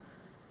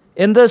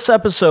In this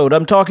episode,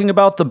 I'm talking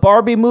about the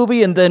Barbie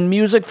movie and then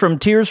music from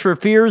Tears for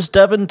Fears,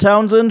 Devin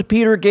Townsend,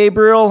 Peter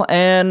Gabriel,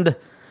 and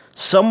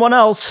someone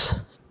else.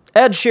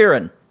 Ed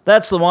Sheeran.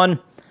 That's the one.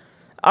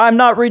 I'm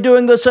not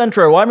redoing this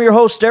intro. I'm your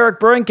host, Derek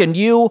Brink, and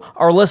you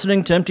are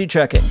listening to Empty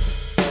Checking.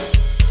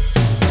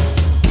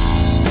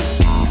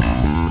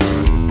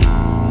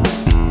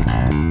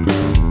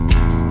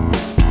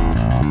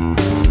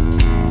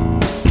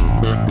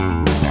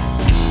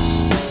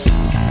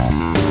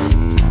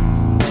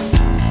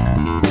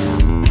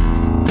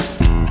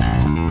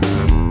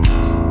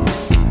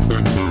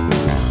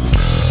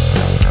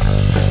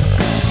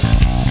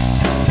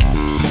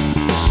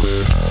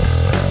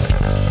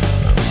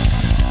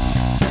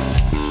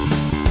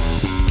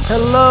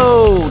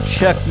 Hello,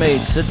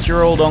 checkmates. It's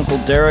your old Uncle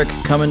Derek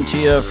coming to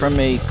you from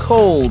a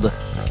cold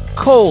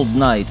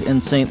night in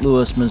St.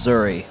 Louis,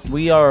 Missouri.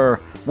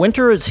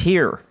 Winter is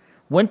here.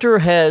 Winter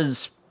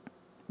has,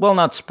 well,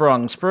 not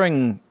sprung.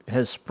 Spring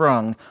has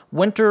sprung.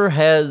 Winter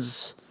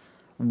has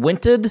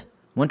winted.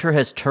 Winter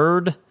has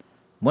turd.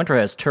 Winter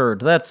has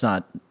turd. That's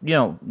not, you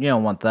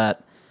don't want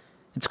that.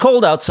 It's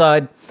cold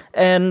outside,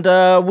 and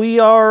we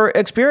are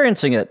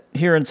experiencing it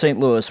here in St.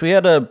 Louis. We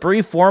had a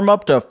brief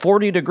warm-up to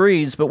 40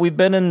 degrees, but we've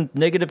been in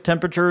negative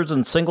temperatures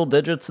and single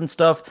digits and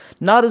stuff.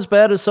 Not as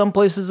bad as some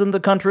places in the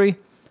country,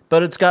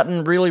 but it's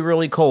gotten really,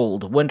 really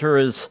cold. Winter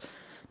is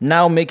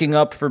now making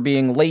up for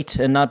being late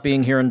and not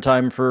being here in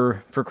time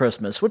for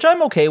Christmas, which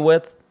I'm okay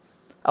with.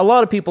 A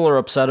lot of people are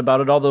upset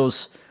about it. All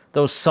those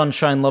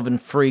sunshine-loving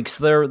freaks,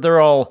 they're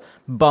all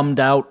bummed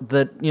out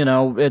that,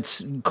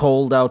 it's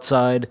cold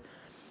outside.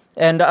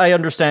 And I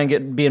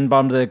understand being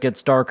bummed that it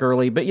gets dark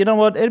early, but you know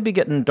what? It'd be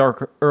getting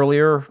dark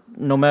earlier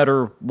no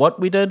matter what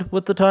we did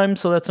with the time,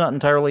 so that's not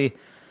entirely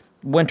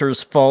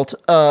winter's fault.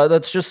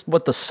 That's just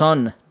what the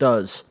sun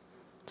does.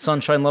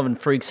 Sunshine-loving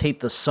freaks hate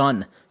the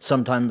sun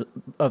sometime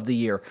of the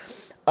year.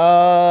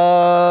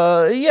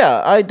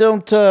 I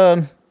don't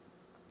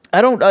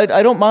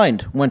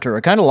mind winter.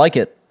 I kind of like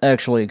it,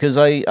 actually, because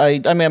I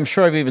mean, I'm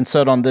sure I've even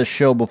said on this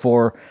show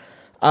before,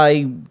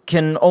 I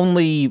can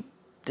only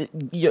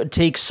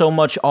take so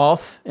much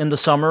off in the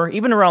summer,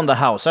 even around the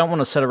house. I don't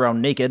want to sit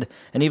around naked,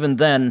 and even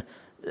then,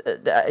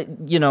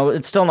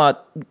 it's still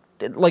not,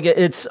 like,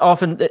 it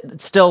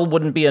still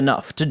wouldn't be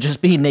enough to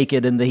just be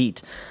naked in the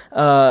heat.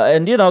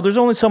 There's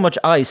only so much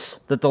ice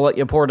that they'll let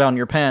you pour down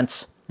your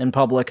pants in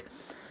public.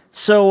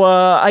 So,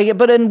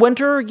 but in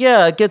winter,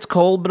 yeah, it gets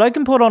cold, but I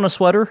can put on a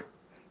sweater,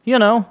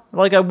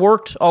 like I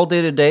worked all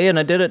day today, and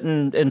I did it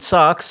in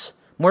socks.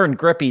 I'm wearing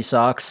grippy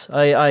socks.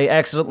 I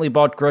accidentally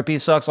bought grippy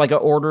socks. Like, I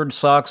ordered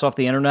socks off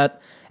the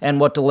internet, and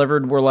what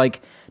delivered were,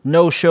 like,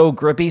 no-show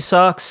grippy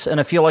socks, and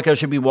I feel like I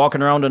should be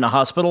walking around in a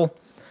hospital.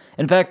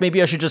 In fact,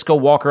 maybe I should just go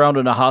walk around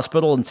in a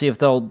hospital and see if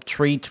they'll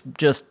treat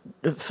just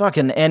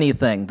fucking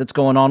anything that's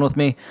going on with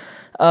me.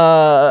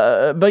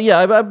 But yeah,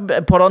 I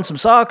put on some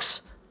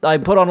socks, I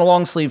put on a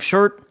long-sleeve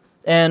shirt,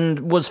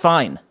 and was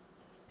fine.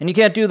 And you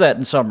can't do that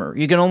in summer.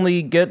 You can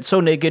only get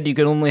so naked, you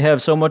can only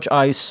have so much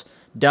ice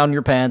down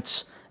your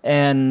pants,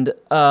 and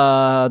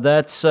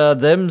that's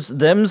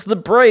them's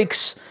the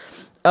breaks.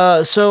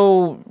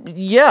 So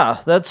yeah,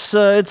 that's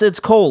it's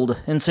cold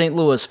in St.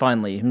 Louis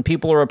finally, and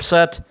people are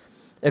upset,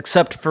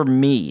 except for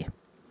me.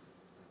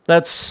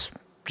 That's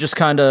just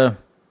kind of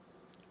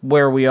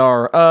where we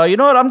are. You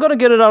know what? I'm going to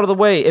get it out of the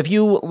way. If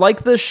you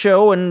like this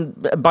show,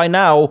 and by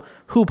now,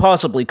 who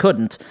possibly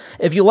couldn't?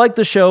 If you like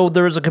the show,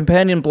 there is a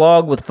companion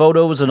blog with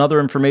photos and other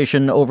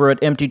information over at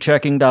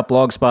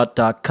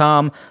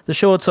emptychecking.blogspot.com. The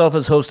show itself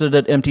is hosted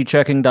at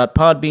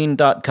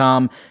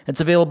emptychecking.podbean.com. It's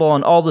available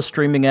on all the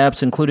streaming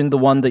apps, including the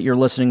one that you're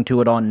listening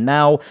to it on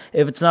now.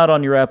 If it's not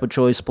on your app of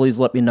choice, please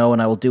let me know, and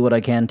I will do what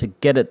I can to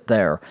get it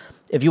there.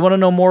 If you want to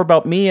know more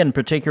about me, and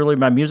particularly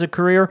my music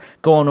career,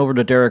 go on over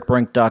to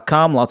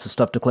derekbrink.com. Lots of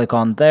stuff to click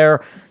on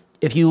there.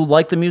 If you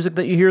like the music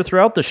that you hear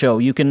throughout the show,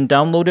 you can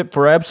download it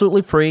for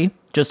absolutely free.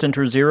 Just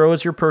enter 0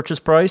 as your purchase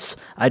price.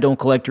 I don't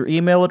collect your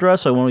email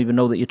address. I won't even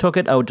know that you took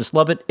it. I would just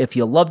love it if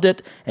you loved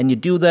it. And you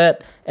do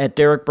that at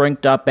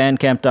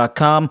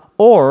derekbrink.bandcamp.com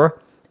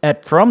or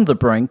at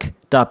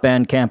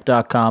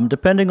fromthebrink.bandcamp.com,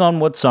 depending on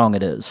what song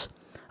it is.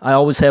 I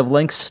always have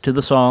links to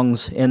the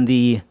songs in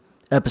the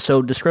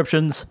episode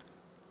descriptions.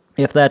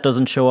 If that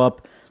doesn't show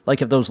up,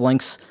 like if those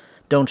links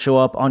don't show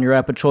up on your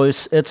app of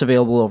choice, it's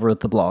available over at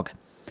the blog.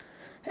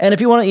 And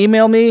if you want to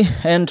email me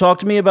and talk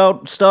to me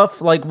about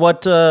stuff like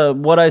what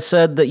I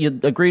said that you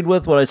agreed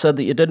with, what I said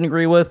that you didn't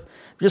agree with, if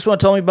you just want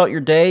to tell me about your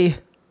day,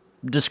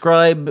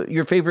 describe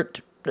your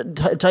favorite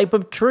type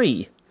of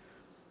tree,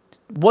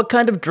 what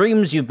kind of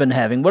dreams you've been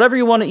having, whatever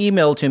you want to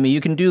email to me, you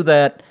can do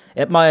that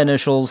at my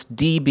initials,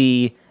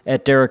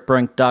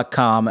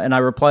 db@derekbrink.com, and I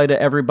reply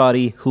to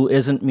everybody who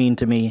isn't mean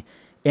to me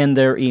in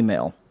their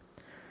email.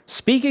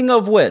 Speaking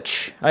of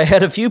which, I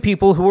had a few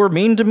people who were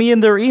mean to me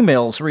in their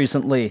emails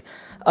recently.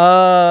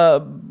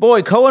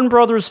 Boy, Coen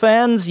Brothers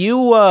fans,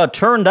 you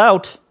turned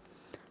out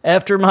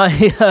after my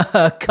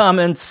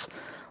comments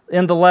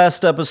in the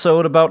last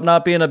episode about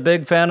not being a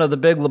big fan of The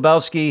Big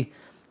Lebowski,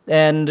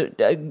 and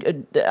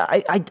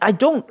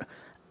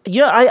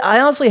Yeah,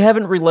 I honestly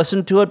haven't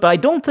re-listened to it, but I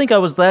don't think I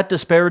was that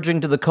disparaging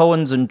to the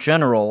Coens in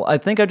general. I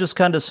think I just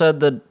kind of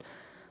said that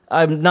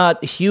I'm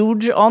not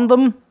huge on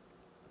them,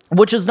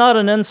 which is not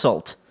an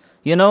insult.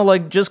 You know,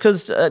 like, just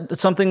because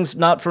something's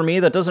not for me,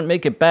 that doesn't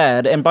make it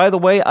bad. And by the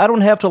way, I don't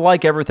have to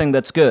like everything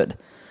that's good.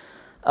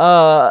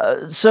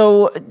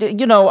 So,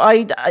 you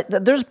know,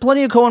 there's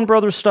plenty of Coen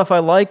Brothers stuff I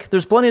like.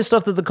 There's plenty of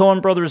stuff that the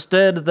Coen Brothers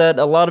did that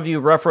a lot of you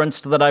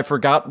referenced that I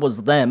forgot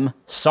was them.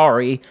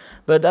 Sorry.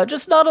 But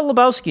just not a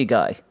Lebowski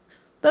guy.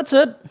 That's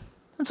it.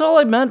 That's all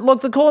I meant.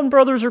 Look, the Coen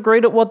Brothers are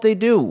great at what they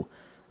do.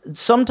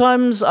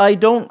 Sometimes I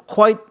don't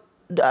quite...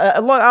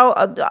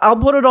 I'll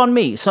put it on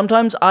me.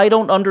 Sometimes I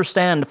don't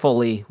understand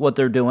fully what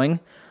they're doing.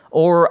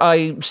 Or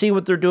I see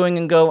what they're doing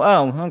and go,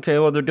 oh, okay,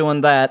 well, they're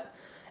doing that.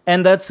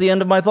 And that's the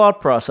end of my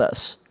thought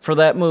process for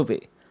that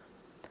movie.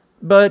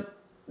 But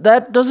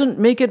that doesn't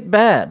make it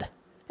bad.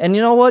 And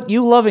you know what?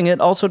 You loving it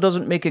also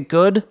doesn't make it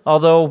good,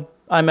 although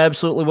I'm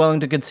absolutely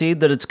willing to concede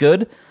that it's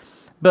good.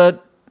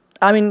 But,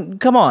 I mean,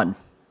 come on.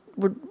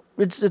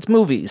 It's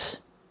movies.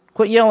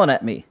 Quit yelling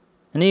at me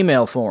in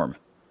email form.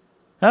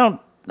 I don't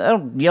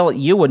yell at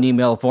you in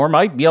email form.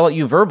 I yell at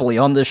you verbally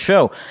on this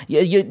show.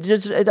 What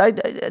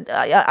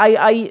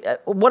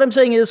I'm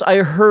saying is, I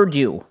heard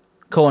you,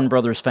 Coen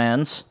Brothers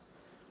fans.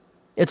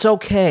 It's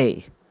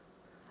okay.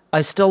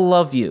 I still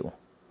love you.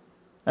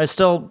 I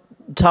still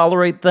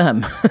tolerate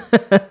them.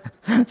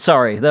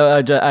 Sorry, though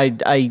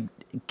I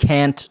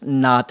can't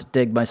not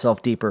dig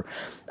myself deeper.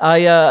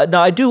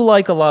 I do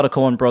like a lot of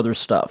Coen Brothers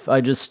stuff.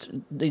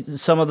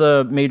 Some of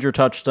the major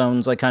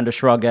touchstones I kind of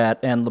shrug at,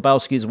 and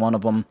Lebowski's one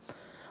of them.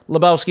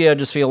 Lebowski, I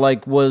just feel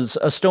like, was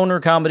a stoner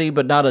comedy,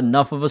 but not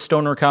enough of a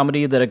stoner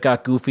comedy that it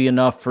got goofy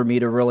enough for me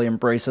to really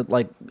embrace it.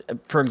 Like,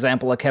 for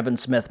example, a Kevin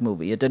Smith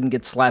movie. It didn't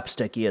get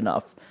slapsticky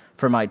enough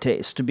for my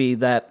taste to be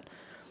that,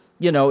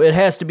 you know, it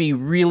has to be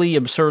really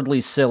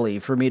absurdly silly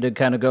for me to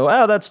kind of go,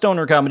 oh, that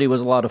stoner comedy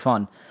was a lot of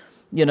fun.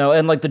 You know,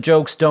 and like the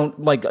jokes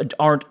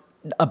aren't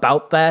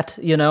about that,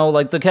 you know,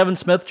 like the Kevin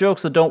Smith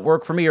jokes that don't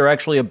work for me are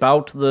actually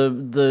about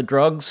the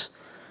drugs,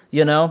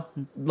 you know,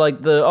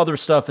 like the other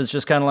stuff is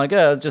just kind of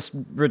like, just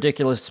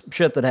ridiculous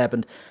shit that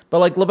happened. But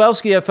like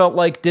Lebowski, I felt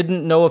like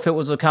didn't know if it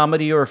was a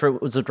comedy or if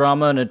it was a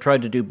drama, and it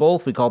tried to do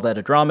both. We call that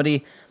a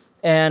dramedy.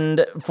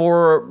 And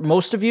for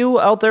most of you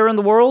out there in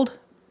the world,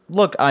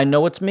 look, I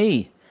know it's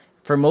me.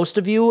 For most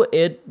of you,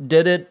 it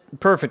did it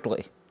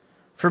perfectly.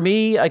 For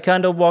me, I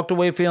kind of walked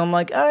away feeling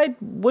like, I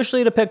wish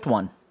they'd have picked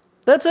one.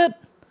 That's it.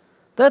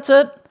 That's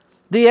it.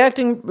 The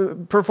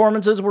acting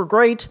performances were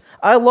great.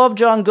 I love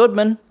John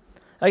Goodman.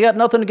 I got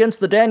nothing against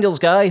the Daniels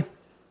guy.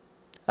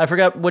 I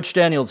forgot which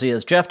Daniels he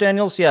is. Jeff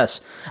Daniels?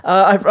 Yes.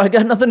 I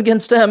got nothing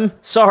against him.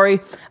 Sorry.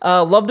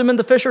 Loved him in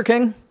The Fisher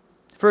King,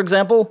 for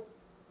example,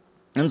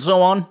 and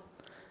so on.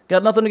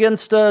 Got nothing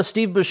against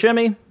Steve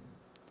Buscemi.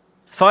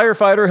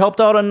 Firefighter, helped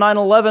out on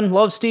 9/11.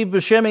 Love Steve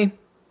Buscemi.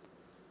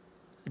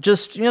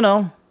 Just, you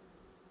know,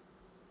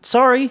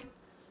 sorry.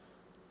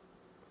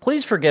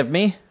 Please forgive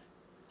me.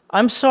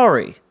 I'm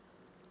sorry.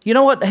 You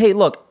know what? Hey,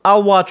 look,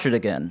 I'll watch it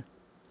again.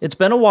 It's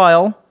been a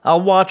while.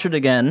 I'll watch it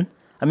again.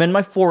 I'm in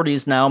my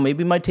 40s now.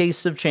 Maybe my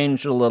tastes have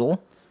changed a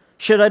little.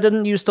 Shit, I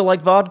didn't used to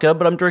like vodka,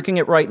 but I'm drinking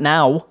it right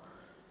now.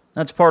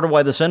 That's part of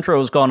why this intro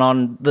has gone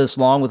on this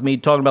long, with me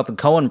talking about the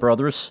Coen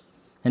Brothers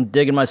and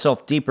digging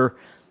myself deeper.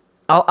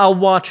 I'll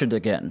watch it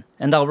again,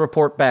 and I'll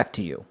report back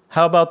to you.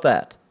 How about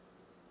that?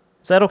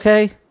 Is that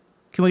okay?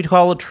 Can we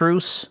call a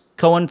truce,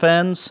 Coen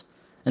fans,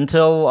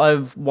 until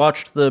I've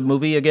watched the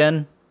movie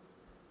again?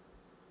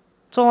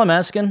 That's all I'm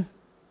asking.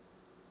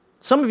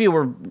 Some of you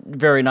were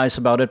very nice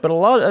about it,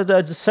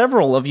 but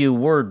several of you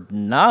were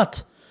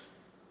not.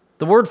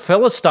 The word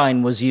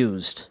Philistine was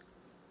used.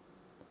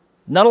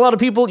 Not a lot of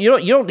people. You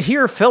don't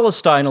hear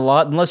Philistine a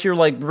lot unless you're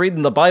like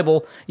reading the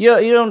Bible.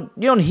 You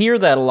don't hear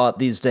that a lot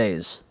these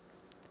days.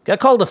 Got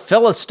called a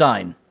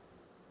Philistine.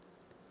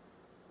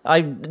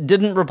 I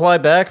didn't reply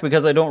back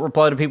because I don't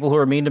reply to people who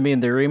are mean to me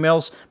in their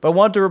emails, but I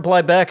wanted to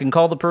reply back and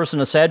call the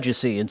person a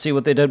Sadducee and see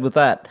what they did with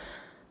that.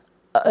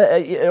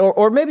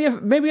 Or maybe a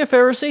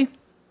Pharisee.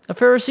 A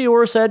Pharisee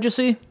or a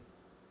Sadducee.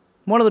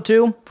 One of the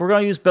two, if we're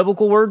going to use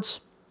biblical words.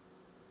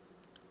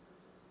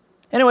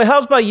 Anyway,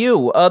 how's by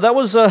you? That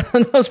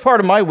was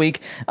part of my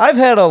week. I've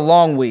had a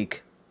long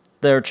week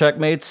there,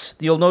 checkmates.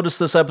 You'll notice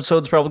this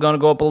episode's probably going to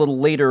go up a little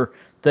later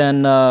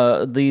than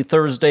the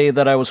Thursday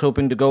that I was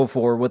hoping to go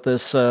for with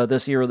this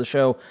year of the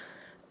show.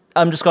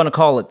 I'm just going to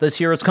call it. This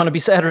year it's going to be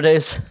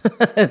Saturdays.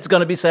 It's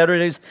going to be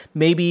Saturdays,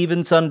 maybe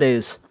even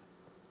Sundays.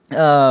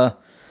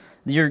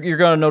 You're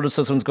going to notice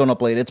this one's going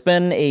up late. It's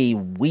been a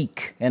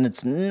week, and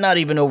it's not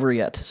even over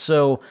yet.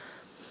 So,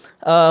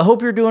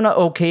 hope you're doing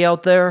okay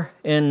out there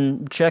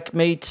in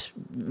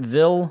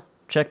Checkmateville,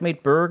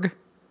 Checkmateburg,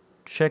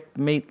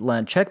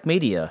 Checkmateland,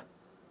 Checkmedia.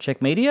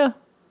 Checkmedia?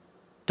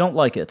 Don't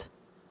like it.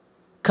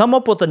 Come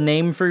up with a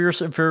name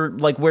for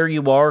like where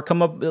you are.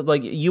 Come up,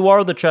 like, you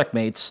are the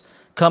Checkmates.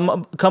 Come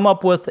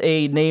up with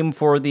a name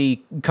for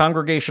the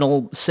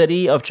congregational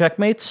city of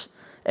Checkmates,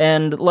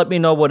 and let me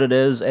know what it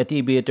is at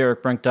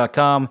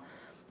db@derekbrink.com,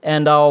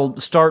 and I'll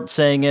start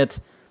saying it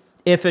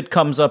if it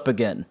comes up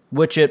again,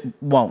 which it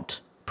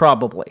won't,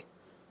 probably.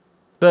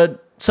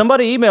 But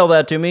somebody email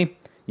that to me.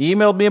 You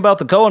emailed me about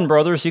the Coen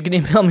brothers. You can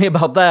email me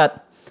about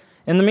that.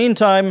 In the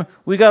meantime,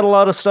 we got a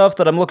lot of stuff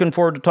that I'm looking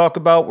forward to talk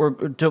about.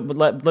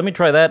 Let me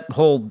try that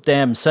whole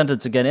damn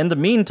sentence again. In the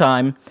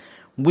meantime,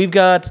 we've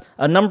got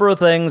a number of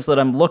things that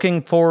I'm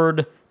looking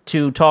forward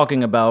to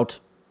talking about.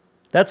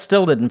 That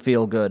still didn't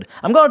feel good.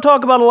 I'm going to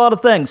talk about a lot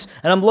of things,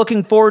 and I'm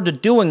looking forward to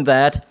doing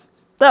that.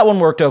 That one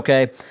worked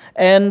okay.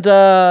 And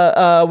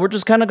we're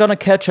just kind of going to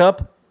catch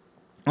up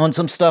on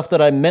some stuff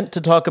that I meant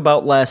to talk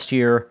about last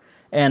year,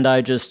 and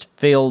I just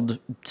failed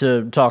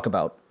to talk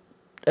about.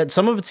 And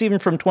some of it's even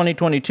from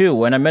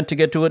 2022, and I meant to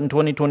get to it in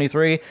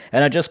 2023,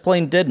 and I just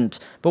plain didn't.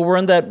 But we're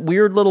in that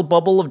weird little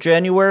bubble of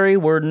January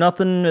where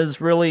nothing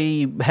is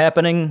really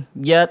happening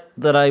yet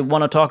that I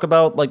want to talk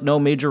about, like no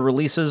major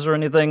releases or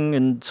anything,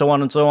 and so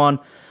on and so on.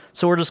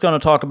 So we're just going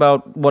to talk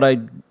about what I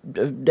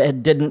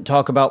didn't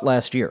talk about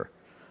last year.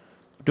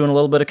 Doing a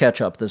little bit of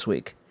catch-up this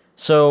week.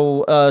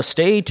 So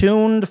stay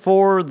tuned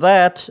for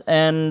that,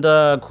 and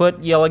quit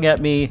yelling at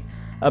me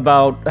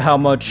about how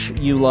much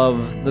you love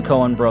the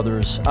Coen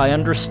brothers. I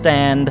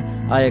understand,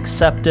 I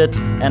accept it,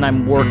 and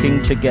I'm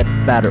working to get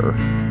better.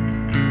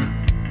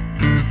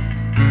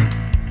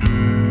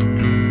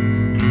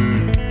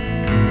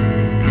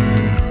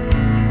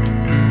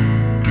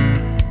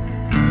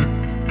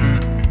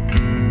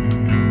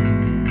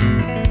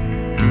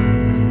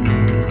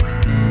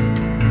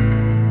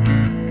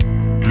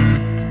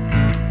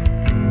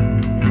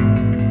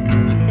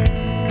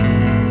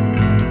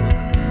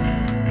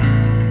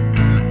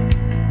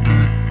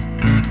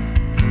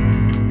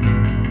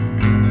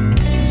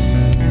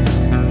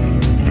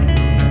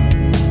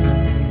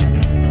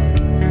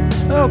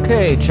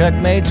 Okay,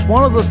 checkmates,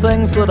 one of the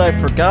things that I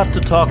forgot to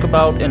talk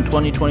about in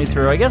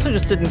 2023, I guess I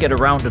just didn't get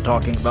around to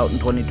talking about in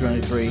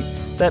 2023,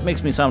 that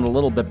makes me sound a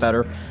little bit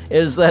better,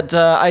 is that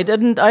I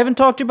haven't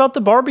talked to you about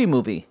the Barbie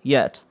movie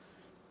yet.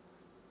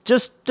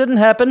 Just didn't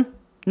happen.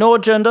 No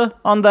agenda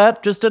on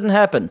that, just didn't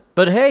happen.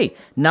 But hey,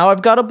 now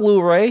I've got a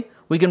Blu-ray,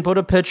 we can put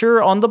a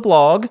picture on the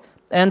blog,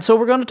 and so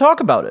we're going to talk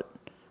about it.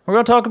 We're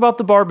going to talk about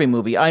the Barbie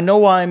movie. I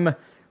know I'm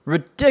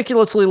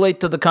ridiculously late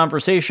to the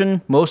conversation.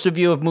 Most of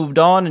you have moved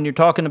on, and you're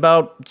talking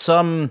about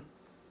some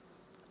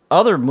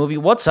other movie.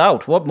 What's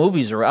out? What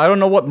movies are? I don't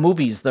know what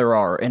movies there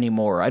are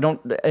anymore.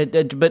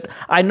 But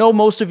I know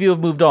most of you have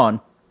moved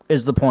on.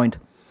 Is the point?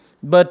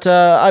 But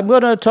I'm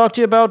going to talk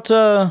to you about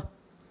the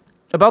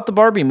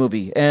Barbie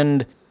movie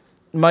and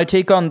my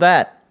take on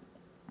that.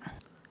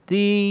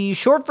 The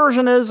short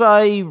version is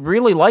I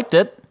really liked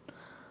it.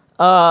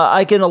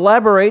 I can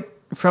elaborate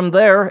from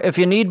there if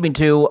you need me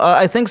to.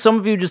 I think some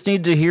of you just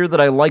need to hear that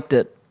I liked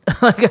it.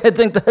 I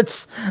think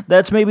that's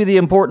maybe the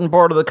important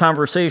part of the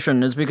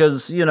conversation, is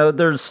because,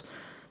 there's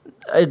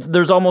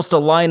almost a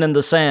line in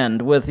the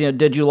sand with,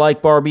 did you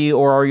like Barbie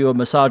or are you a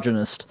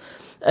misogynist?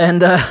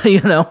 And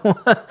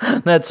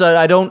that's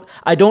I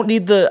don't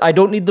need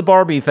the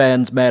Barbie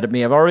fans mad at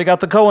me. I've already got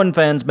the Coen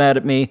fans mad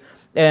at me.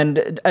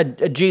 And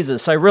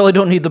Jesus, I really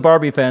don't need the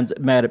Barbie fans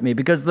mad at me,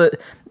 because the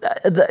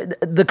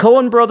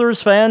Coen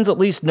brothers fans at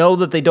least know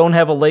that they don't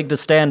have a leg to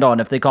stand on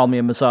if they call me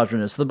a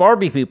misogynist. The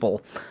Barbie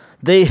people,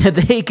 they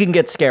can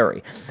get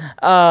scary,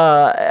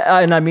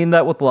 and I mean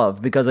that with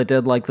love, because I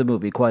did like the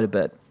movie quite a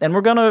bit, and we're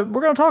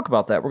gonna talk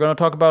about that. We're gonna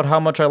talk about how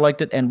much I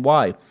liked it and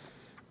why.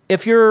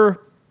 If you're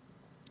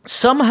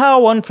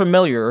somehow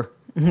unfamiliar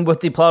with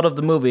the plot of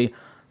the movie,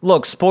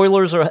 look,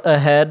 spoilers are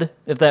ahead,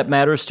 if that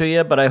matters to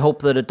you, but I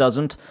hope that it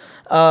doesn't.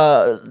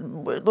 Let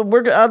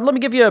me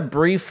give you a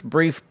brief,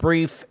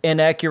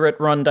 inaccurate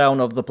rundown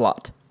of the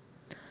plot.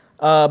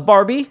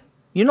 Barbie,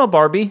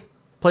 Barbie,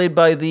 played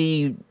by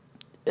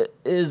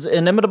is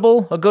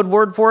inimitable a good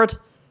word for it?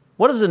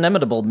 What does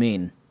inimitable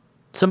mean?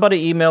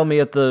 Somebody email me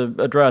at the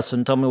address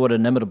and tell me what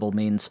inimitable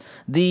means.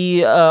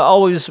 The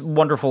always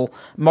wonderful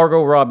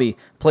Margot Robbie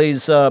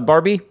plays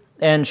Barbie,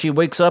 and she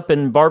wakes up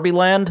in Barbie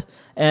Land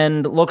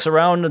and looks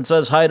around and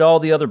says hi to all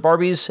the other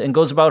Barbies and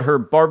goes about her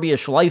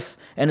Barbie-ish life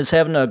and is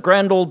having a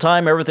grand old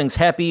time. Everything's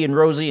happy and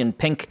rosy and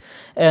pink.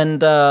 And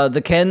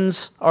the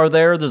Kens are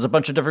there. There's a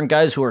bunch of different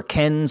guys who are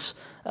Kens.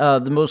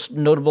 The most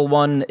notable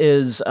one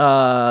is,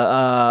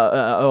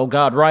 Ryan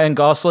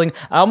Gosling.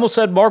 I almost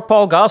said Mark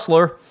Paul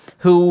Gosselaar,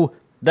 who,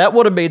 that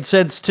would have made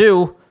sense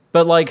too,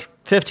 but like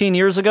 15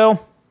 years ago,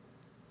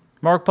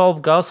 Mark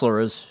Paul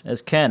Gosselaar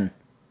as Ken.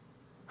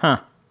 Huh.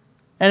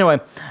 Anyway,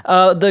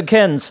 the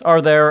Kens are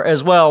there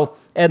as well,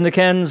 and the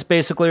Kens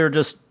basically are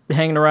just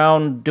hanging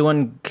around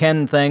doing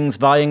Ken things,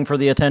 vying for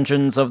the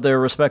attentions of their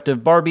respective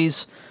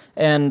Barbies,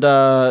 and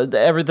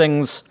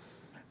everything's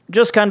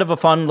just kind of a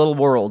fun little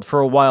world for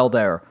a while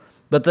there.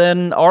 But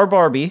then our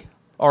Margot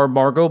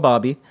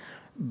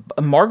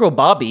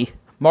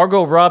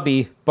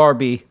Robbie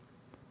Barbie,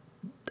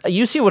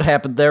 you see what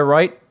happened there,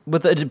 right?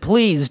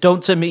 Please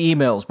don't send me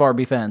emails,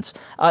 Barbie fans.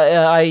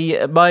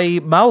 My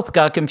mouth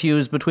got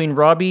confused between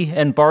Robbie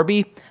and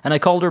Barbie, and I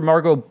called her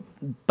Margot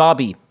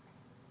Bobby.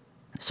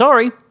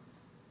 Sorry.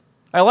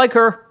 I like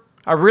her.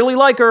 I really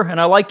like her,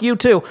 and I like you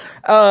too.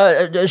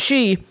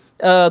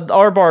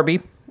 Our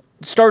Barbie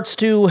starts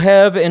to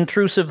have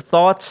intrusive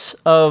thoughts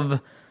of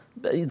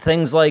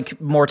things like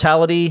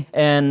mortality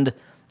and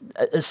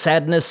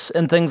sadness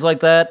and things like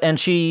that, and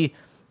she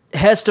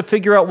has to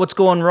figure out what's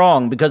going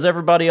wrong because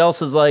everybody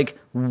else is like,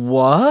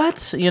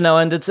 what?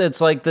 And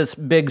it's like this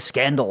big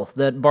scandal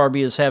that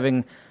Barbie is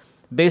having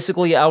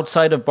basically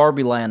outside of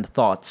Barbie Land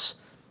thoughts.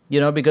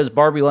 Because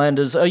Barbie Land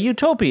is a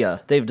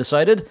utopia, they've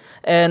decided.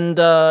 And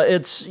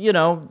it's,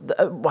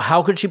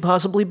 how could she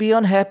possibly be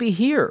unhappy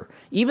here?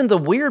 Even the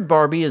weird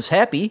Barbie is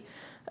happy.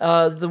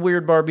 The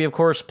weird Barbie, of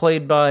course,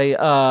 played by,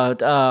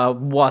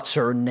 what's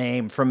her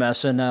name from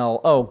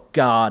SNL? Oh,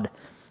 God.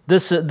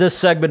 This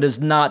segment is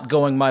not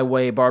going my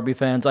way, Barbie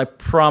fans. I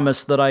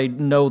promise that I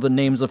know the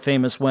names of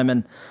famous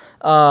women.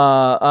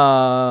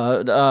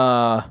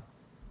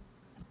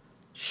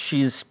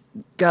 She's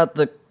got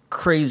the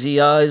crazy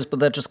eyes, but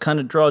that just kind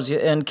of draws you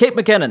in. Kate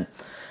McKinnon.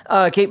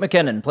 Kate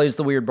McKinnon plays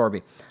the weird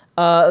Barbie.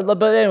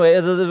 But anyway,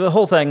 the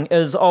whole thing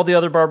is all the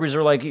other Barbies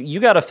are like, you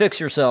gotta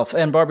fix yourself.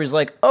 And Barbie's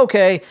like,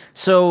 okay.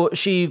 So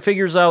she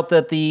figures out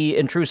that the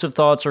intrusive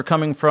thoughts are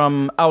coming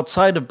from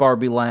outside of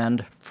Barbie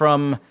Land,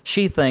 from,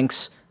 she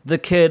thinks, the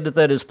kid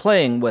that is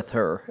playing with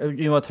her,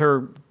 with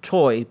her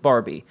toy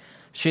Barbie.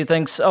 She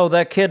thinks, oh,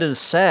 that kid is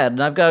sad,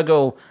 and I've got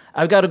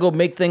to go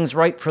make things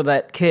right for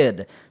that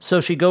kid. So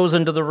she goes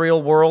into the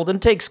real world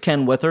and takes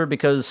Ken with her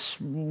because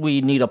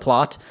we need a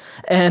plot.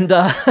 And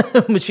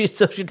she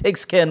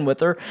takes Ken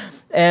with her,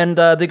 and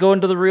they go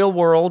into the real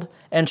world,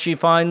 and she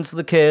finds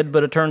the kid,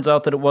 but it turns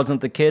out that it wasn't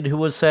the kid who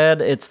was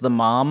sad, it's the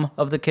mom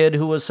of the kid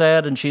who was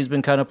sad, and she's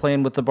been kind of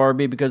playing with the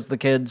Barbie because the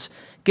kid's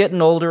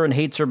getting older and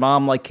hates her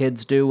mom like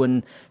kids do,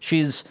 and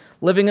she's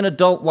living an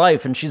adult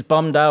life, and she's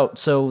bummed out,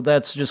 so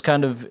that's just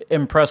kind of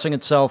impressing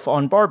itself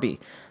on Barbie.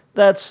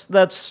 That's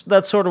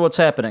sort of what's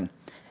happening.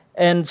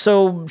 And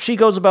so she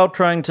goes about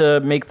trying to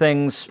make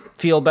things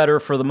feel better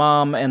for the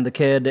mom and the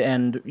kid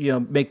and,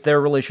 make their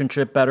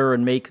relationship better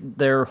and make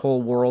their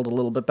whole world a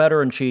little bit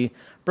better, and she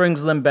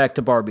brings them back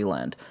to Barbie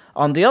Land.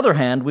 On the other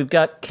hand, we've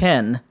got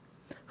Ken,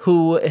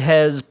 who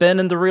has been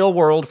in the real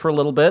world for a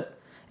little bit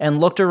and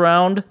looked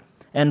around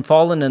and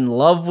fallen in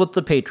love with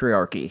the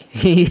patriarchy.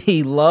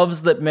 He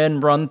loves that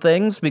men run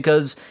things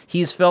because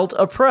he's felt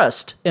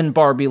oppressed in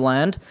Barbie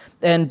Land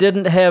and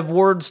didn't have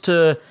words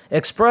to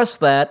express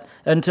that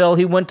until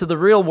he went to the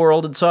real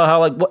world and saw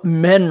how, what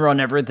men run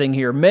everything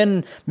here.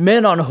 Men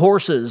on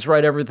horses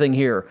run everything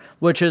here,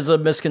 which is a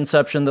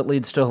misconception that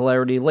leads to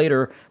hilarity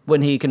later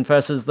when he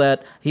confesses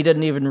that he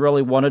didn't even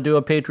really want to do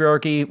a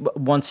patriarchy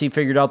once he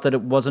figured out that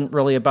it wasn't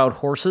really about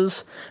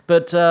horses.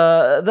 But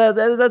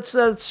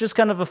that's just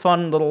kind of a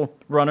fun little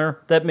runner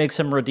that makes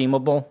him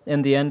redeemable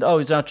in the end. Oh,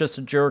 he's not just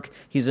a jerk,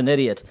 he's an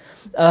idiot.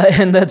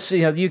 And that's,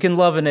 you can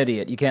love an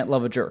idiot. You can't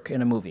love a jerk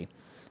in a movie.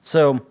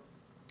 So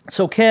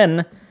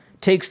Ken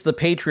takes the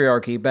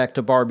patriarchy back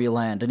to Barbie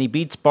Land, and he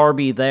beats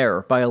Barbie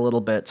there by a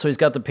little bit. So he's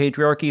got the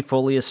patriarchy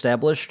fully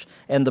established,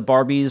 and the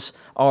Barbies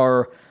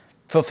are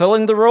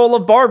fulfilling the role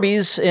of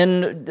Barbies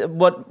in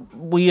what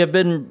we have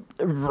been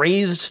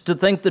raised to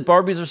think that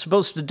Barbies are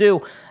supposed to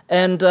do.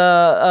 And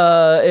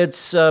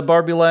it's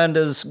Barbie Land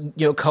is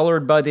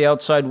colored by the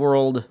outside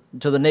world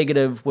to the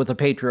negative with a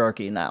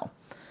patriarchy now.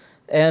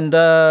 And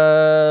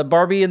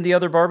Barbie and the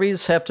other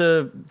Barbies have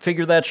to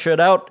figure that shit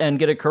out and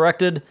get it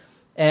corrected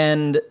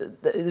and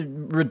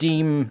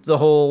redeem the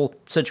whole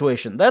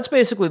situation. That's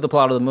basically the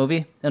plot of the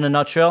movie in a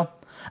nutshell.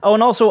 Oh,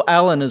 and also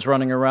Alan is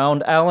running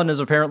around. Alan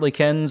is apparently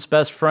Ken's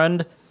best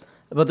friend,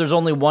 but there's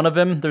only one of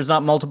him. There's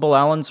not multiple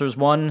Alans. There's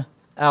one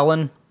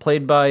Alan,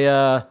 played by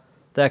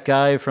that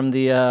guy from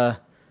the...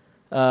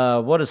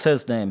 what is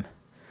his name?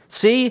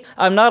 See,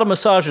 I'm not a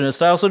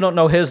misogynist. I also don't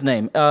know his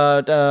name.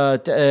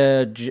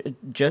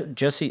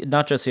 Jesse,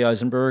 not Jesse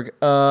Eisenberg.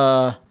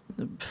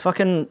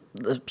 Fucking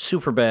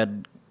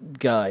Superbad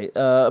guy.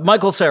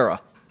 Michael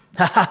Cera.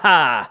 Ha ha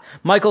ha!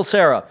 Michael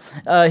Cera.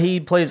 He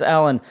plays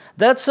Alan.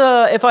 That's,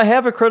 if I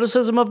have a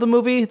criticism of the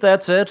movie,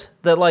 that's it.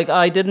 That,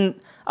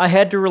 I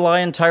had to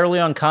rely entirely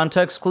on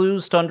context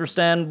clues to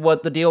understand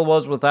what the deal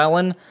was with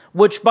Alan,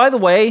 which, by the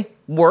way,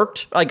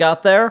 worked. I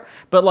got there.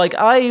 But,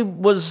 I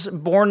was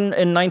born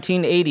in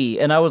 1980,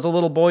 and I was a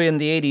little boy in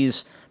the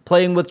 80s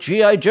playing with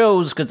G.I.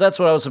 Joes, because that's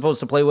what I was supposed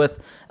to play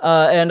with,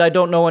 and I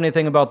don't know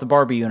anything about the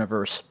Barbie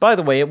universe. By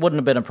the way, it wouldn't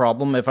have been a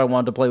problem if I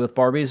wanted to play with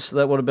Barbies.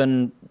 That would have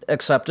been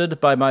accepted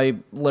by my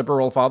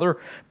liberal father,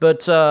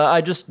 but I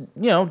just,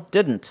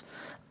 didn't.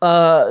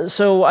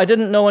 So I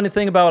didn't know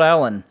anything about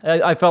Alan.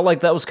 I felt like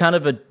that was kind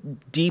of a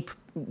deep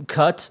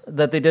cut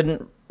that they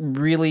didn't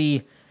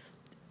really...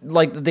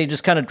 they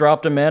just kind of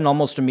dropped him in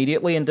almost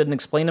immediately and didn't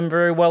explain him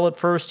very well at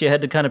first. You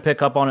had to kind of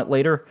pick up on it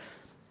later.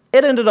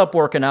 It ended up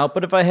working out,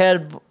 but if I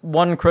had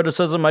one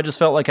criticism, I just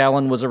felt like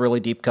Alan was a really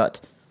deep cut.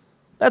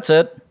 That's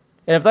it.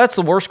 And if that's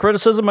the worst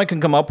criticism I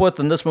can come up with,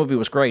 then this movie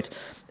was great.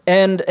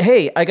 And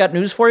hey, I got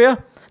news for you.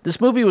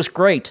 This movie was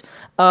great.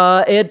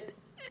 It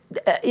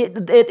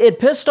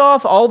pissed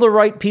off all the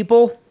right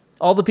people,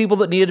 all the people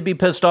that needed to be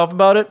pissed off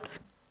about it.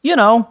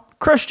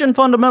 Christian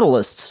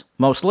fundamentalists,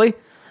 mostly.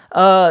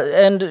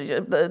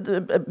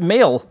 And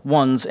male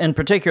ones in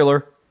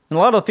particular, and a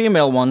lot of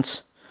female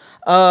ones.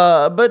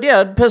 But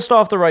yeah, it pissed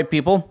off the right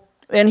people.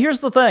 And here's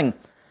the thing.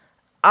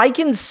 I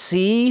can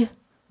see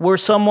where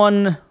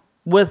someone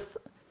with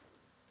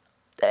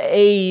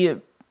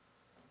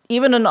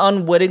even an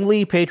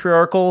unwittingly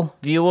patriarchal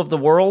view of the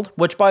world,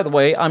 which, by the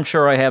way, I'm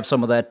sure I have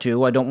some of that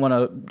too. I don't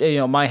want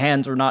to, my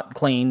hands are not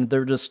clean.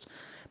 They're just,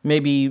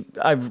 maybe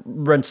I've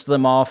rinsed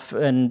them off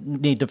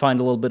and need to find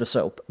a little bit of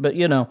soap. But,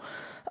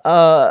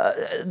 I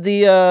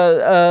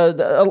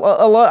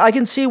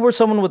can see where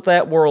someone with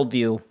that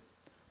worldview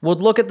would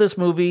look at this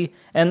movie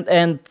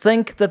and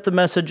think that the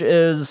message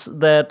is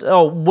that,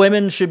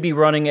 women should be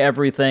running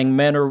everything,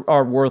 men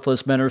are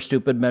worthless, men are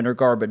stupid, men are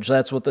garbage,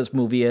 that's what this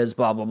movie is,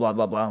 blah, blah, blah,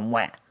 blah, blah, and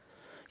wah.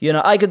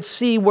 I could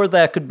see where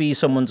that could be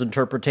someone's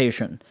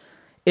interpretation.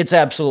 It's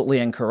absolutely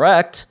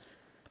incorrect,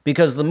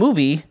 because the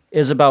movie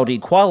is about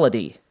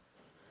equality.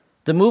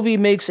 The movie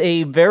makes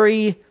a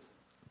very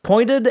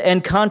pointed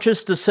and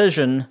conscious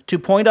decision to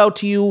point out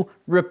to you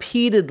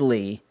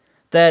repeatedly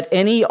that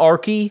any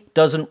archy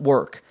doesn't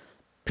work.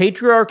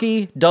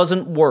 Patriarchy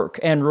doesn't work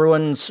and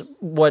ruins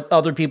what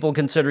other people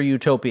consider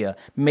utopia.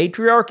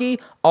 Matriarchy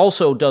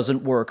also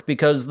doesn't work,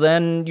 because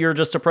then you're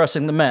just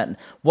oppressing the men.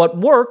 What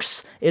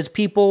works is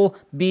people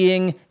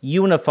being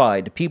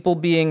unified, people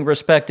being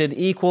respected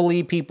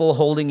equally, people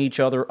holding each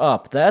other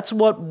up. That's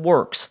what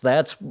works.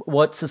 That's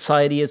what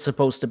society is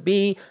supposed to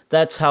be.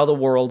 That's how the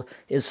world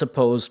is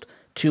supposed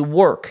to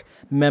work.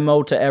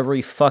 Memo to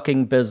every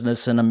fucking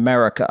business in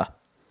America.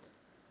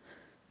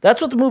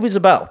 That's what the movie's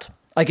about.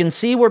 I can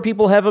see where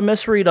people have a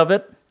misread of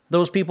it.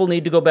 Those people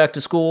need to go back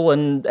to school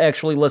and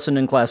actually listen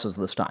in classes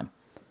this time.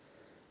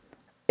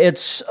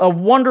 It's a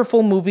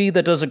wonderful movie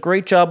that does a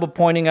great job of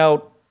pointing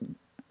out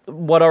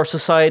what our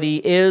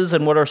society is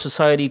and what our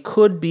society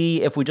could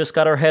be if we just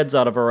got our heads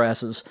out of our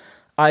asses.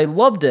 I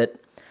loved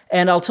it.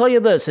 And I'll tell you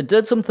this, it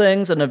did some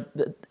things in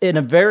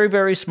a very,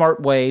 very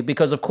smart way,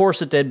 because of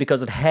course it did,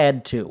 because it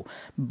had to.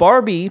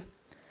 Barbie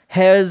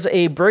has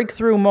a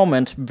breakthrough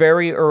moment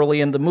very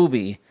early in the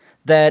movie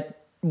that,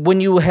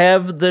 when you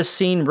have this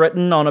scene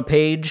written on a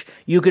page,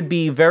 you could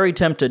be very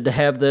tempted to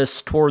have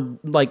this toward,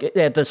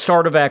 at the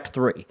start of Act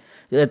 3,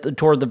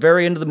 toward the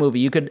very end of the movie.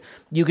 You could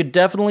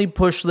definitely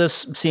push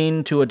this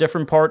scene to a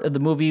different part of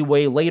the movie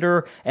way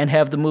later and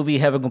have the movie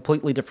have a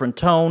completely different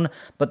tone,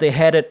 but they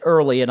had it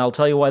early, and I'll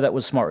tell you why that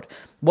was smart.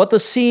 What the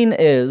scene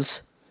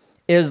is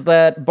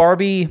that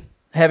Barbie,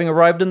 having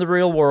arrived in the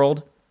real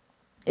world,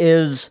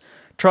 is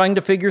trying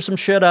to figure some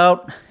shit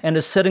out and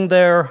is sitting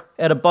there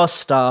at a bus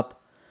stop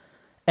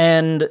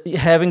and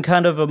having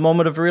kind of a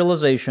moment of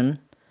realization,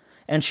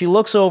 and she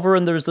looks over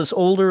and there's this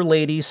older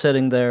lady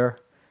sitting there,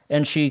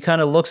 and she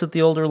kind of looks at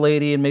the older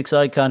lady and makes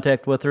eye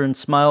contact with her and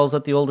smiles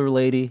at the older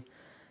lady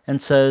and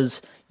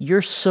says,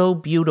 "You're so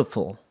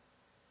beautiful."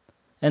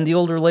 And the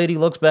older lady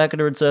looks back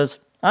at her and says,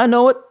 "I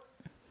know it."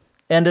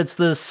 And it's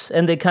this,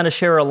 and they kind of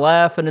share a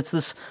laugh, and it's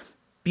this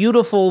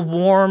beautiful,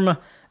 warm,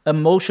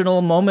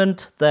 emotional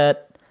moment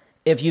that,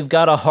 if you've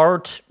got a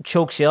heart,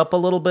 chokes you up a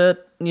little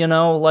bit. I'm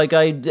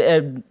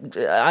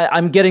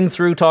getting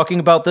through talking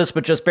about this,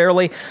 but just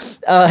barely.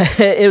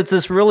 It's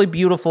this really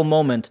beautiful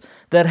moment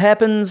that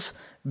happens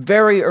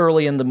very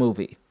early in the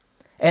movie.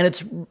 And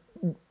it's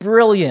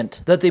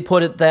brilliant that they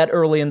put it that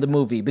early in the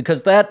movie,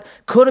 because that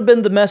could have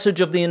been the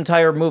message of the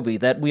entire movie,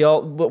 that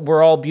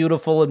we're all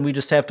beautiful and we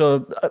just have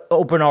to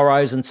open our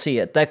eyes and see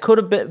it. That could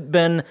have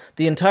been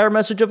the entire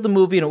message of the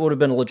movie, and it would have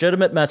been a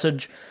legitimate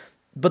message.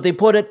 But they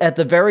put it at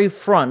the very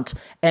front,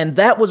 and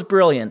that was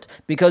brilliant,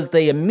 because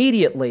they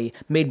immediately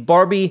made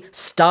Barbie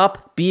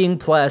stop being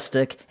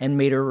plastic and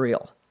made her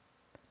real.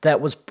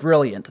 That was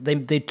brilliant.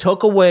 They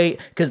took away,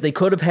 because they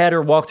could have had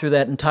her walk through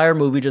that entire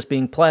movie just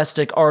being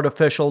plastic,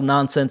 artificial,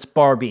 nonsense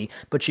Barbie,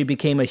 but she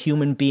became a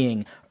human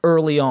being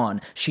early on.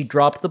 She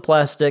dropped the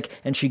plastic,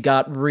 and she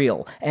got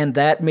real, and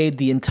that made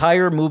the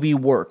entire movie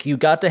work. You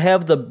got to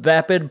have the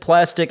vapid,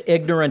 plastic,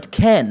 ignorant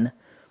Ken.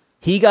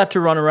 He got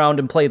to run around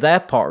and play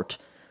that part.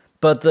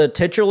 But the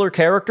titular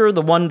character,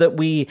 the one that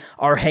we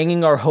are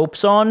hanging our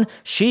hopes on,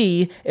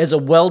 she is a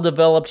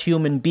well-developed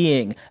human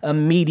being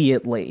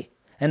immediately.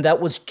 And that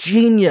was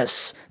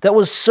genius. That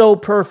was so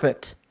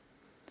perfect.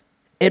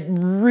 It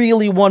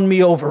really won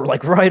me over,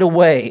 right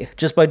away,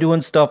 just by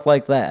doing stuff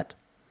like that.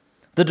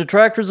 The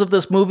detractors of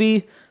this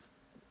movie,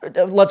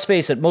 let's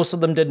face it, most of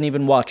them didn't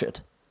even watch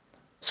it.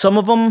 Some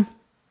of them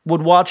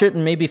would watch it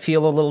and maybe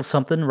feel a little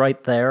something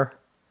right there,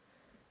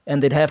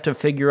 and they'd have to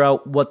figure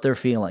out what they're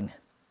feeling.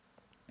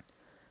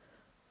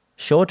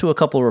 Show it to a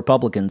couple of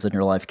Republicans in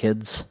your life,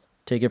 kids.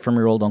 Take it from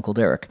your old Uncle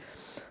Derek.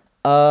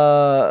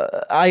 I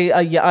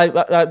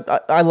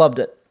loved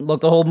it.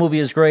 Look, the whole movie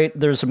is great.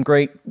 There's some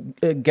great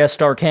guest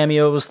star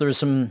cameos. There's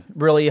some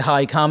really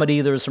high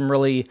comedy. There's some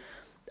really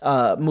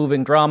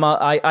moving drama.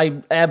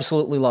 I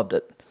absolutely loved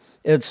it.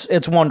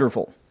 It's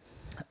wonderful.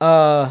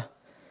 The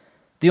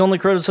only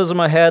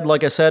criticism I had,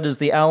 like I said, is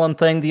the Alan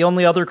thing. The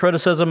only other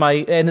criticism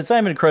and it's not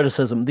even a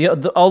criticism,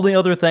 the only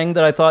other thing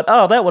that I thought,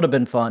 that would have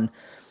been fun,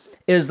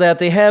 is that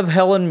they have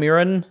Helen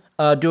Mirren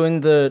doing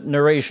the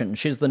narration.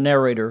 She's the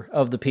narrator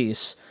of the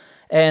piece.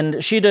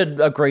 And she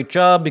did a great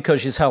job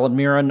because she's Helen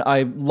Mirren.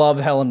 I love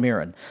Helen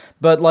Mirren.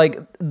 But, like,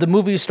 the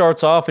movie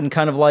starts off in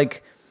kind of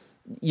like,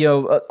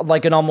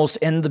 like an almost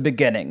in the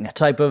beginning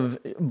type of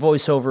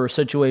voiceover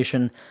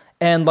situation.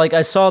 And, like,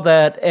 I saw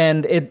that,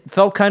 and it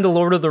felt kind of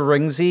Lord of the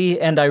Ringsy,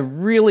 and I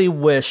really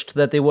wished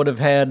that they would have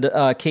had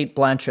Cate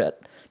Blanchett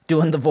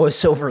doing the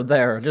voiceover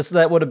there. Just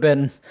that would have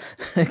been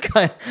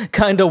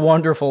kind of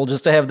wonderful,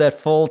 just to have that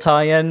full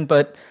tie-in.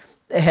 But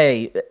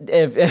hey,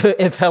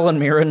 if Helen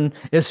Mirren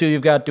is who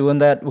you've got doing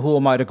that, who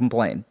am I to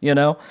complain? See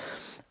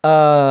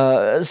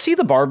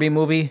the Barbie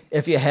movie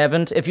if you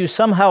haven't. If you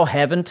somehow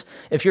haven't,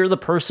 if you're the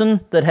person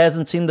that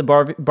hasn't seen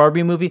the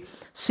Barbie movie,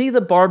 see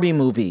the Barbie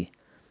movie.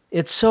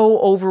 It's so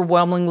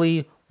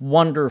overwhelmingly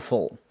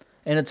wonderful,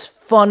 and it's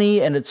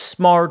funny, and it's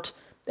smart,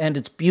 and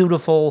it's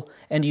beautiful,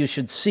 and you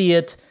should see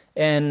it.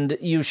 And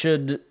you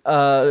should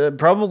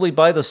probably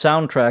buy the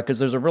soundtrack, because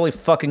there's a really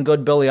fucking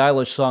good Billie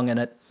Eilish song in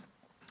it.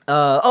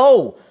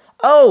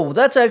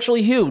 That's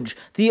actually huge.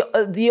 The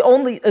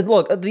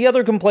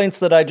other complaints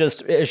that I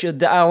just issued,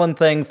 the Alan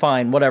thing,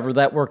 fine, whatever,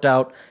 that worked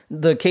out.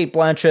 The Cate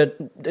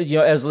Blanchett,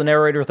 as the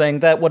narrator thing,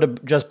 that would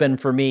have just been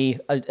for me,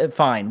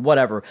 fine,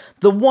 whatever.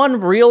 The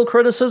one real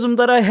criticism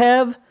that I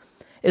have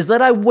is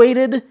that I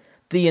waited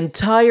the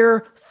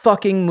entire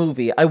fucking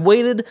movie. I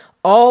waited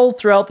all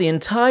throughout the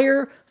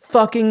entire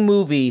fucking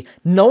movie,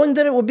 knowing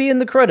that it would be in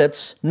the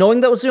credits,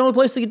 knowing that was the only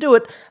place they could do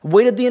it,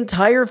 waited the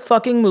entire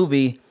fucking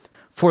movie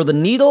for the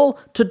needle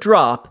to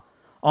drop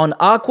on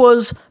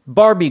Aqua's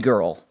Barbie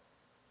Girl.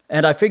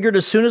 And I figured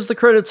as soon as the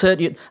credits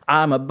hit,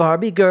 I'm a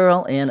Barbie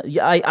girl, and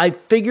I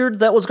figured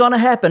that was going to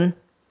happen.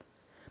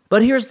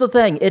 But here's the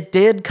thing, it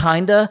did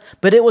kinda,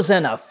 but it was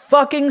in a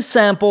fucking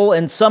sample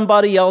in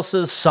somebody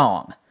else's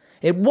song.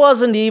 It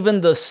wasn't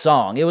even the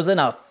song. It was in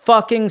a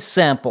fucking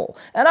sample.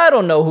 And I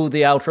don't know who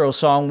the outro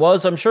song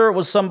was. I'm sure it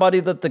was somebody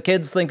that the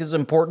kids think is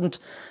important.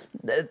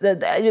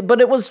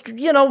 But it was,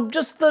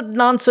 just the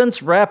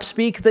nonsense rap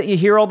speak that you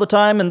hear all the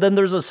time, and then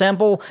there's a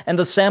sample, and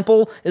the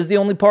sample is the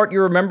only part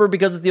you remember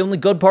because it's the only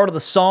good part of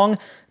the song.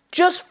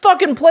 Just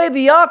fucking play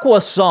the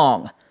Aqua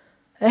song.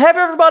 Have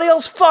everybody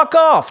else fuck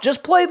off.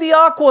 Just play the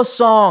Aqua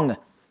song.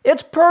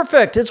 It's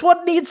perfect. It's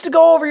what needs to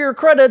go over your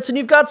credits, and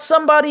you've got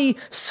somebody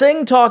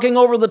talking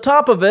over the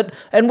top of it,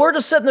 and we're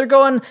just sitting there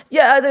going,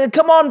 yeah,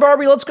 come on,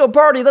 Barbie, let's go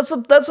party. That's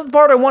the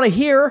part I want to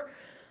hear.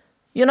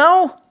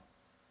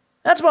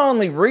 That's my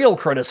only real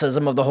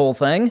criticism of the whole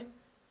thing.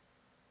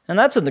 And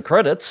that's in the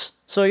credits.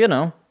 So,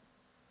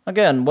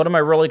 again, what am I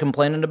really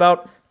complaining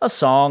about? A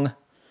song.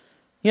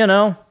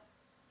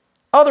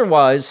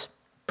 Otherwise,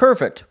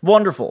 perfect,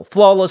 wonderful,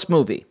 flawless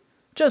movie.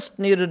 Just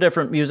need a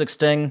different music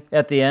sting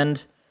at the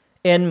end.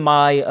 In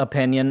my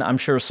opinion, I'm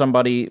sure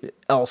somebody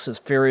else is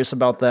furious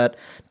about that.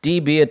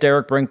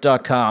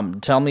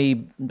 db@derekbrink.com. Tell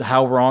me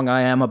how wrong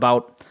I am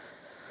about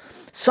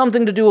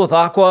something to do with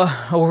Aqua,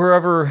 or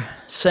whoever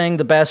sang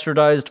the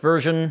bastardized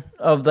version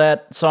of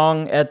that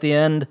song at the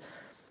end.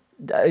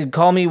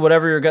 Call me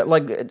whatever you're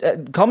going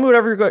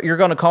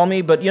to call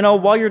me, but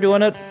while you're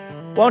doing it,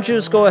 why don't you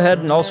just go ahead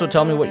and also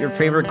tell me what your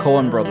favorite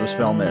Coen Brothers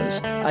film is?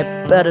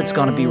 I bet it's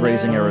going to be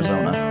Raising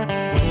Arizona.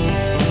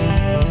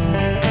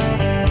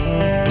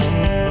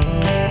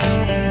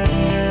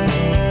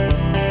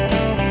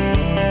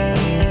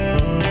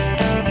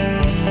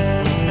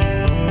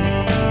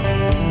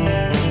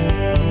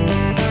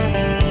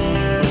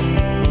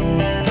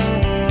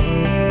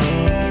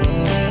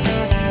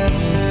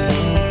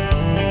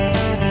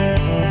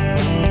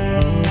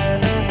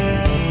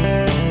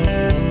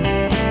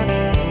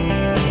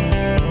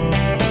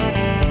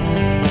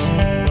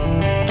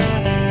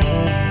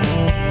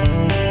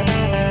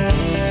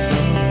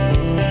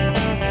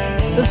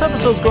 This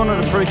episode's going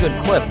at a pretty good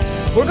clip.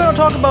 We're going to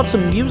talk about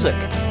some music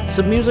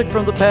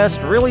from the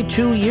past, really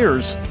 2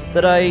 years,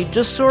 that I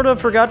just sort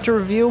of forgot to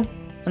review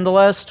in the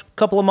last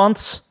couple of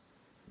months.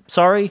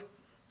 Sorry.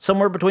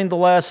 Somewhere between the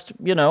last,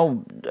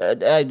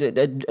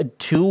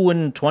 2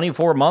 and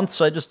 24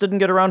 months, I just didn't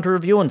get around to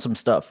reviewing some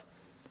stuff.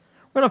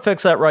 We're going to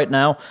fix that right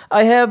now.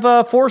 I have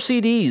 4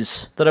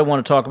 CDs that I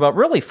want to talk about.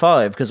 Really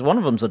 5, because one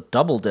of them's a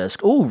double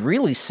disc. Ooh,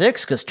 really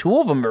 6, because 2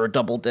 of them are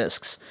double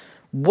discs.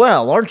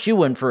 Well, aren't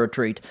you in for a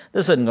treat?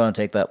 This isn't going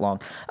to take that long.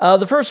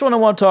 The first one I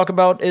want to talk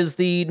about is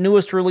the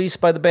newest release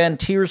by the band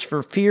Tears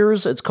for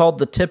Fears. It's called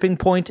The Tipping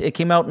Point. It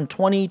came out in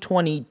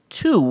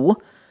 2022,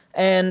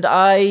 and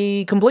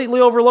I completely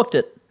overlooked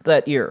it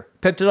that year.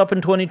 Picked it up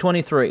in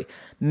 2023.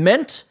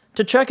 Meant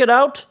to check it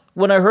out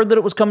when I heard that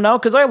it was coming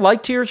out, because I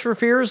like Tears for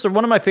Fears. They're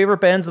one of my favorite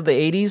bands of the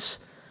 80s.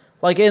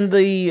 Like in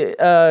the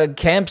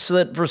camps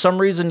that for some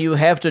reason you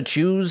have to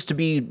choose to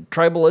be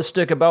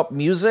tribalistic about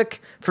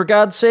music, for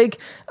God's sake.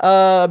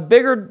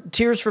 Bigger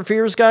Tears for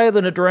Fears guy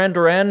than a Duran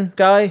Duran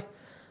guy.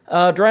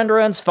 Duran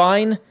Duran's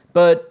fine,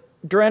 but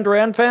Duran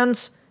Duran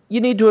fans, you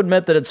need to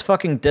admit that it's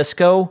fucking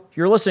disco.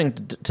 You're listening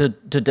to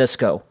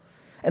disco.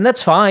 And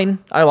that's fine.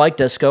 I like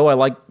disco. I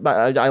like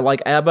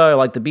ABBA. I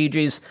like the Bee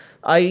Gees.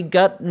 I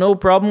got no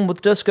problem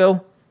with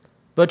disco,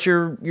 but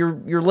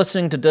you're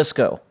listening to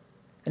disco.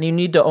 And you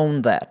need to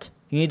own that.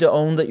 You need to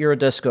own that you're a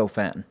disco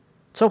fan.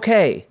 It's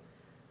okay.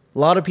 A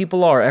lot of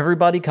people are.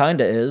 Everybody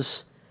kind of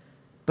is.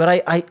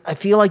 But I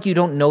feel like you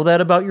don't know that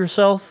about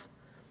yourself,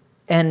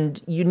 and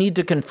you need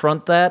to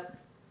confront that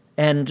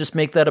and just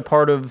make that a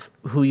part of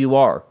who you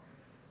are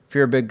if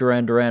you're a big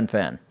Duran Duran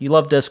fan. You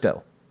love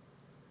disco.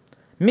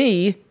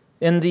 Me,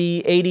 in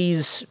the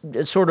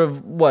 80s, sort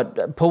of,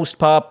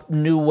 post-pop,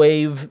 new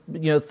wave,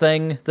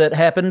 thing that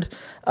happened,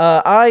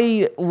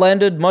 I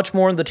landed much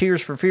more in the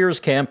Tears for Fears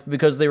camp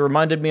because they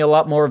reminded me a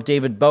lot more of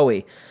David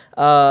Bowie,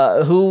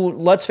 who,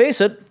 let's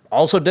face it,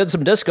 also did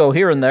some disco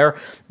here and there,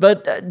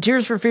 but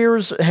Tears for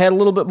Fears had a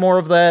little bit more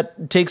of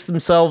that takes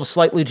themselves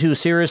slightly too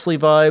seriously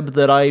vibe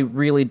that I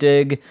really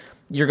dig.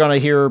 You're going to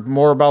hear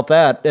more about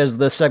that as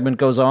this segment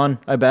goes on,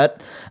 I bet.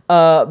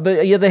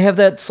 But yeah, they have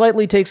that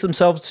slightly takes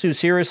themselves too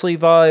seriously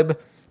vibe,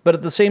 but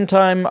at the same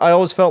time, I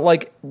always felt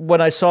like when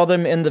I saw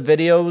them in the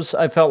videos,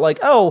 I felt like,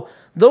 oh,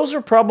 those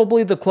are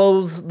probably the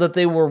clothes that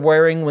they were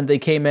wearing when they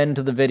came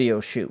into the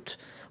video shoot.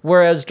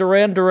 Whereas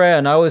Duran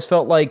Duran, I always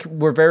felt like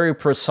were very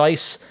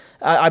precise.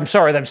 I'm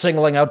sorry that I'm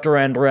singling out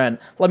Duran Duran.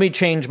 Let me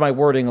change my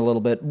wording a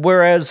little bit.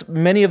 Whereas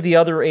many of the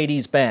other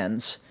 80s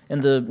bands in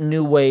the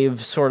new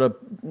wave sort of,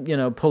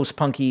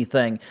 post-punky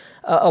thing,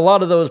 a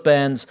lot of those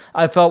bands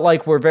I felt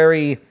like were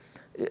very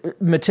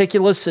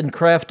meticulous and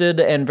crafted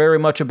and very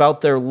much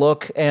about their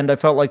look, and I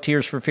felt like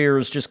Tears for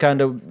Fears just kind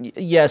of,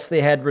 yes,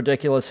 they had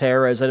ridiculous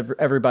hair as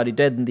everybody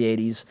did in the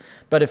 80s,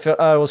 but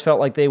I always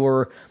felt like they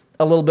were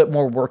a little bit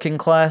more working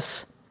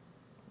class.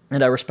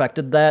 And I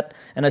respected that,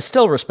 and I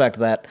still respect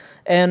that.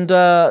 And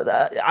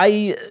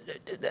I'm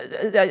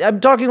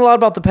talking a lot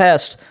about the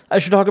past. I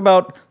should talk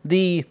about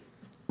the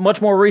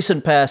much more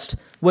recent past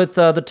with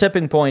The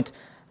Tipping Point.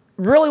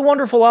 Really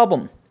wonderful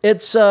album.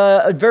 It's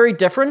very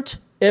different.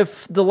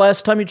 If the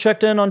last time you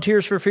checked in on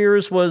Tears for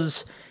Fears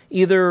was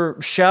either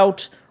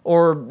Shout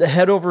or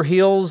Head Over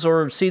Heels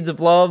or Seeds of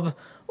Love,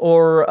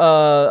 or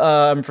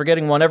I'm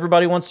forgetting one,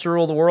 Everybody Wants to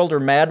Rule the World, or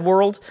Mad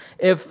World.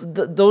 If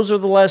those are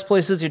the last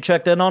places you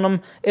checked in on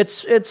them,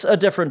 it's a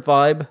different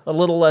vibe, a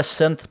little less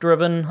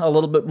synth-driven, a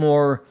little bit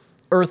more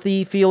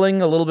earthy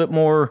feeling, a little bit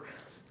more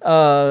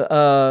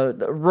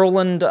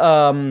Roland,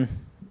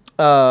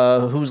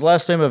 whose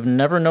last name I've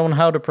never known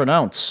how to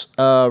pronounce.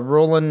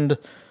 Roland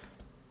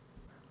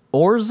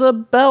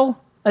Orzabal,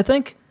 I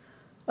think?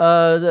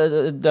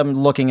 I'm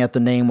looking at the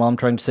name while I'm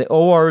trying to say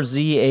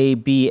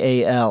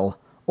Orzabal.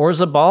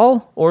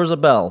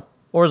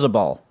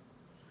 Orzabal.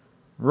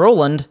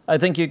 Roland, I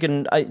think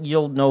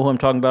you'll know who I'm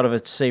talking about if I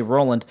say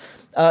Roland.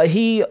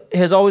 He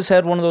has always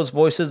had one of those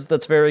voices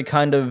that's very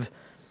kind of,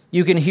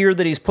 you can hear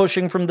that he's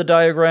pushing from the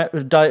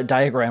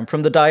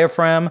from the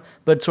diaphragm,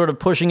 but sort of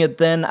pushing it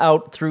then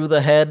out through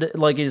the head,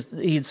 like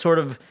he's sort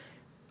of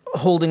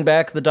holding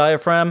back the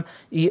diaphragm.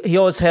 He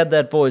always had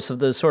that voice of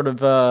the sort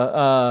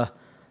of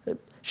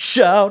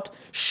shout,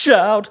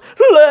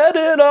 let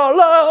it all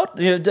out.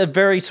 A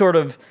very sort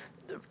of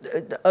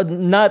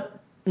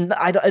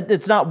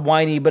it's not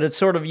whiny, but it's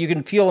sort of, you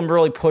can feel him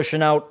really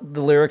pushing out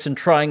the lyrics and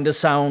trying to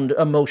sound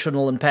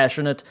emotional and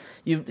passionate.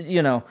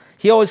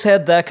 He always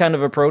had that kind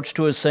of approach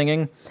to his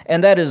singing,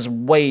 and that is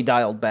way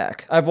dialed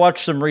back. I've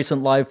watched some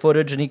recent live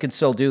footage, and he can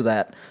still do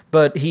that,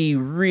 but he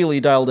really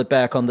dialed it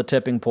back on The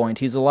Tipping Point.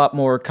 He's a lot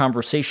more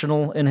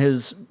conversational in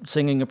his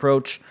singing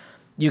approach.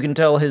 You can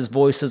tell his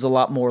voice is a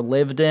lot more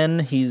lived in.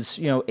 He's,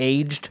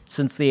 aged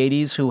since the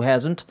 80s, who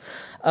hasn't?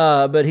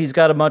 But he's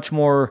got a much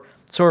more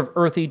sort of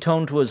earthy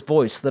tone to his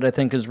voice that I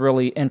think is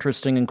really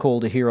interesting and cool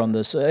to hear on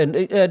this. And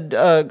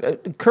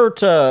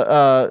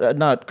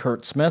not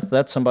Kurt Smith,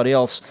 that's somebody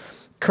else.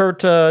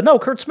 Kurt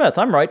Smith,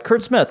 I'm right,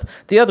 Kurt Smith,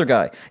 the other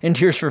guy in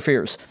Tears for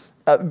Fears.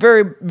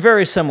 Very,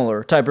 very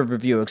similar type of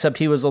review, except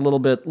he was a little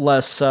bit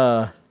less, he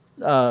had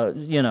a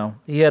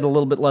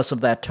little bit less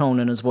of that tone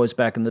in his voice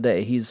back in the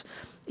day. His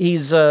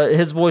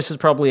voice has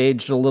probably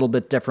aged a little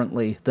bit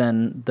differently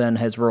than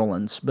has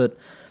Roland's, but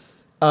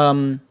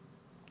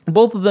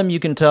both of them, you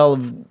can tell,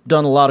 have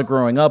done a lot of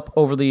growing up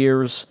over the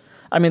years.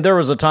 I mean, there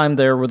was a time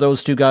there where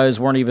those two guys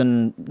weren't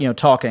even,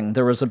 talking.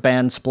 There was a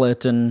band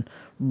split, and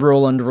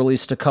Roland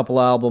released a couple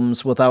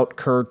albums without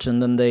Kurt,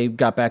 and then they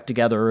got back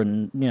together,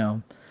 and,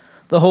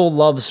 the whole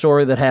love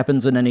story that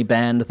happens in any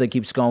band that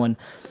keeps going.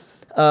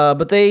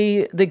 But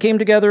they came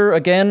together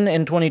again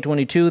in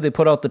 2022. They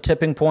put out The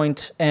Tipping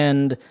Point,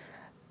 and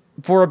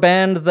for a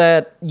band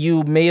that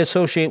you may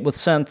associate with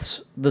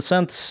synths, the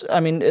synths, I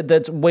mean,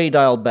 that's way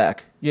dialed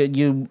back.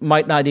 You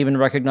might not even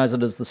recognize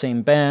it as the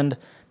same band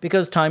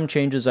because time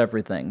changes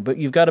everything. But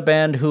you've got a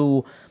band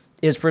who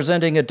is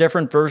presenting a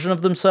different version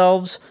of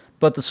themselves,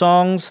 but the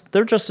songs,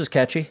 they're just as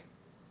catchy.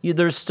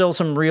 There's still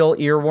some real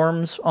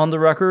earworms on the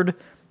record,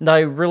 and I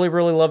really,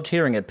 really loved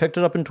hearing it. Picked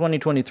it up in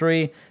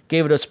 2023,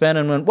 gave it a spin,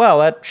 and went, well,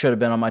 that should have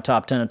been on my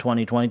top 10 of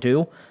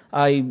 2022.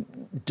 I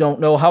don't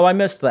know how I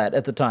missed that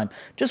at the time.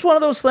 Just one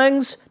of those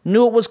things,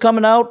 knew it was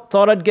coming out,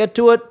 thought I'd get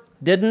to it,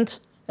 didn't,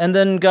 and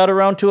then got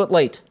around to it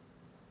late.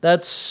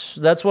 That's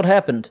what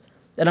happened.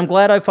 And I'm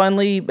glad I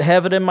finally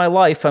have it in my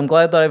life. I'm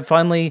glad that I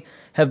finally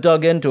have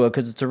dug into it,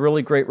 because it's a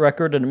really great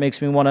record, and it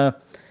makes me want to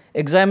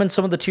examine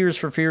some of the Tears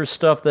for Fears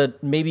stuff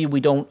that maybe we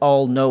don't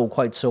all know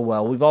quite so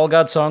well. We've all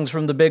got songs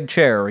from The Big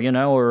Chair,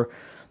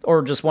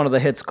 or just one of the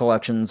hits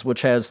collections,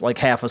 which has like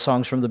half of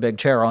songs from The Big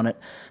Chair on it.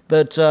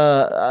 But,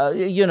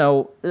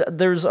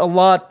 there's a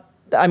lot.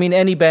 I mean,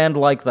 any band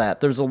like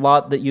that, there's a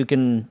lot that you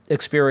can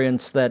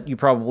experience that you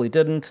probably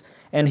didn't,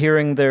 and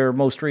hearing their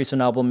most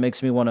recent album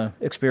makes me want to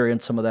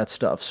experience some of that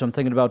stuff. So I'm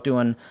thinking about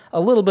doing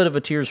a little bit of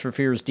a Tears for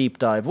Fears deep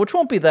dive, which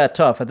won't be that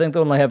tough. I think they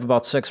only have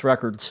about 6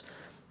 records.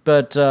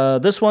 But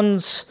this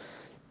one's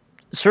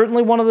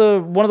certainly one of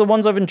the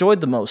ones I've enjoyed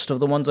the most of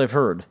the ones I've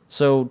heard.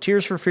 So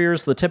Tears for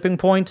Fears, The Tipping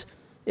Point.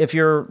 If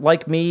you're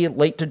like me,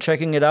 late to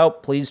checking it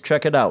out, please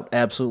check it out.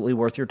 Absolutely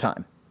worth your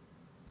time.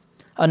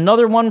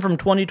 Another one from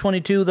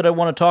 2022 that I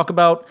want to talk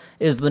about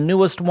is the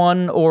newest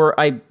one, or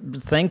I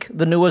think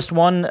the newest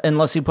one,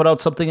 unless he put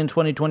out something in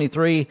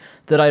 2023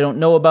 that I don't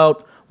know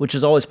about, which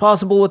is always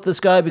possible with this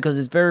guy because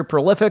he's very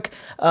prolific.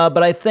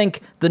 But I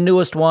think the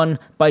newest one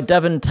by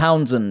Devin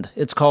Townsend.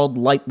 It's called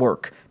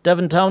Lightwork.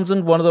 Devin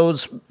Townsend, one of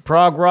those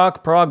prog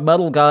rock, prog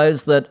metal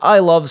guys that I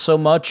love so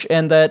much,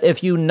 and that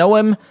if you know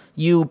him,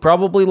 you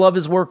probably love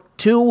his work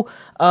too.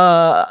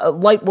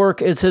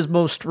 Lightwork is his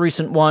most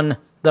recent one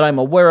that I'm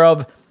aware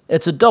of.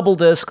 It's a double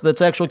disc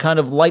that's actually kind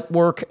of light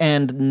work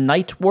and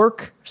night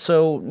work.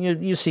 So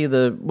you see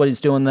what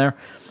he's doing there.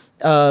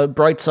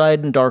 Bright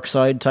side and dark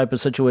side type of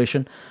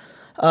situation.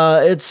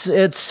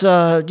 It's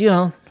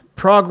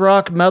prog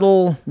rock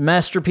metal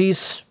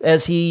masterpiece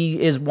as he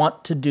is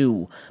wont to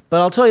do.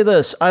 But I'll tell you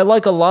this, I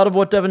like a lot of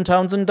what Devin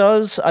Townsend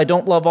does. I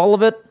don't love all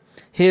of it.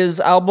 His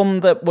album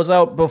that was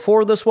out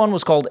before this one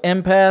was called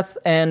Empath,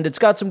 and it's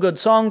got some good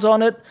songs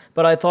on it,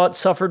 but I thought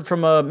suffered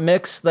from a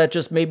mix that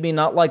just made me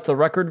not like the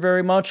record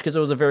very much, because it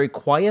was a very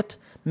quiet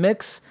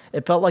mix.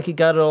 It felt like he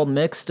got it all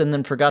mixed and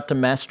then forgot to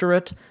master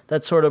it.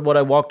 That's sort of what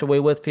I walked away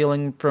with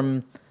feeling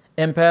from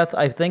Empath.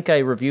 I think I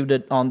reviewed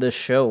it on this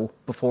show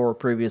before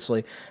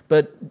previously.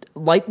 But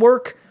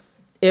Lightwork,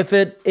 if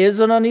it is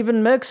an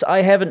uneven mix,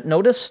 I haven't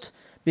noticed,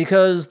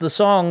 because the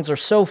songs are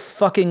so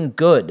fucking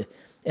good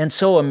and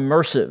so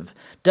immersive.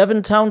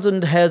 Devin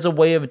Townsend has a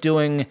way of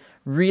doing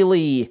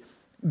really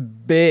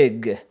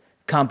big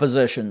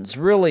compositions,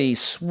 really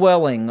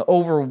swelling,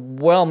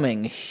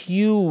 overwhelming,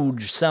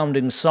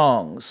 huge-sounding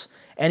songs.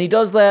 And he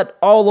does that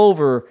all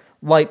over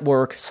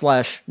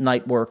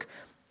Lightwork/Nightwork.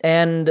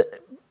 And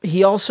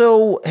he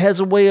also has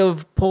a way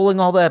of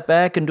pulling all that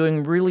back and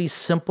doing really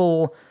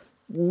simple,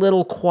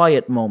 little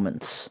quiet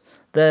moments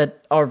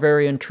that are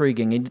very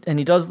intriguing. And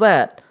he does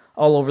that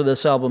all over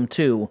this album,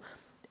 too.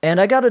 And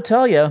I gotta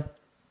tell you,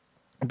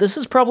 this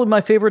is probably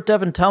my favorite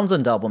Devin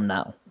Townsend album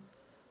now.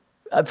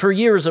 For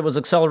years, it was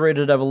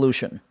Accelerated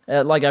Evolution.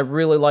 I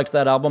really liked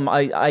that album.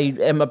 I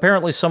am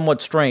apparently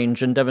somewhat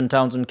strange in Devin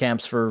Townsend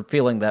camps for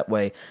feeling that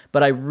way,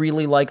 but I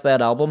really like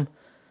that album.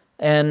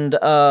 And,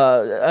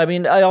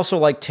 I also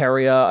like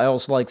Terria, I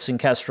also like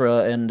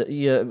Synkestra, and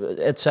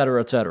et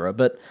cetera, et cetera.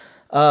 But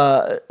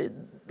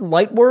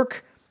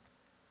Lightwork,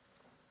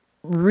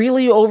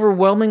 really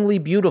overwhelmingly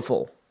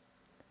beautiful.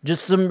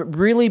 Just some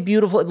really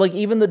beautiful,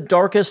 even the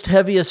darkest,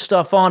 heaviest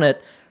stuff on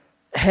it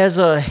has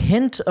a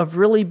hint of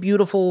really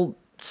beautiful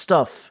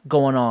stuff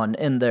going on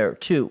in there,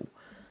 too.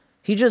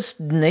 He just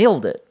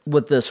nailed it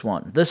with this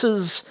one. This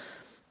is,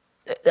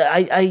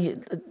 I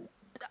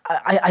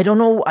don't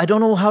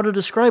know how to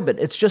describe it.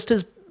 It's just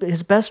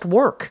his best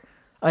work,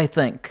 I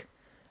think.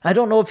 I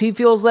don't know if he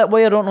feels that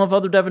way. I don't know if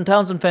other Devin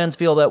Townsend fans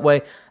feel that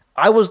way.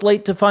 I was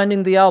late to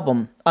finding the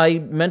album. I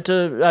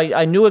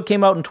knew it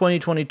came out in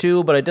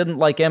 2022, but I didn't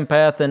like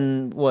Empath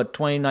in,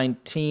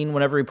 2019,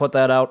 whenever he put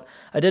that out.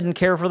 I didn't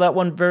care for that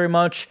one very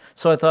much,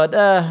 so I thought,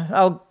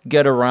 I'll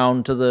get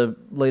around to the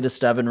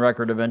latest Devin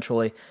record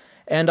eventually.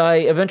 And I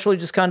eventually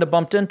just kind of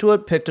bumped into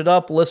it, picked it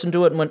up, listened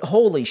to it, and went,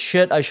 holy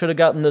shit, I should have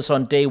gotten this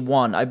on day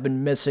one. I've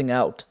been missing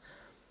out.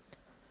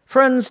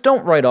 Friends,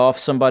 don't write off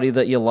somebody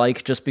that you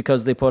like just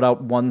because they put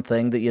out one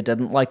thing that you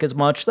didn't like as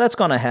much. That's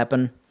going to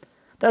happen.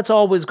 That's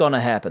always going to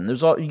happen.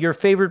 Your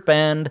favorite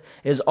band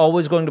is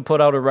always going to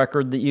put out a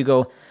record that you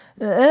go,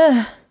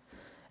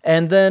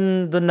 and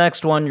then the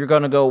next one you're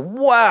going to go,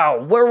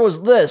 wow, where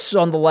was this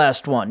on the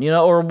last one,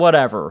 or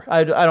whatever.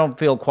 I don't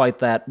feel quite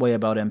that way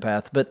about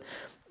Empath, but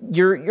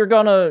you're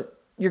gonna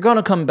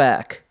come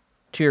back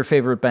to your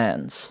favorite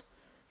bands.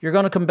 You're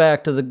gonna come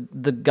back to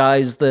the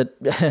guys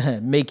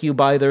that make you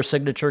buy their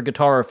signature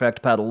guitar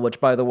effect pedal, which,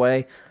 by the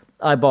way,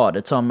 I bought.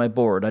 It's on my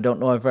board. I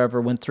don't know if I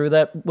ever went through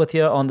that with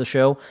you on the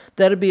show.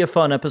 That'd be a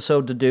fun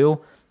episode to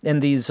do in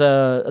these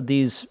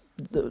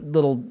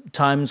little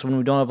times when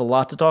we don't have a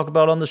lot to talk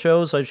about on the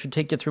shows. I should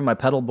take you through my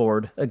pedal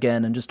board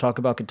again and just talk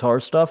about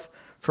guitar stuff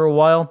for a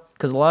while,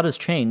 because a lot has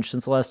changed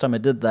since the last time I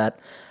did that.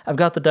 I've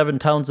got the Devin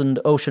Townsend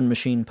Ocean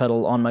Machine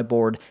pedal on my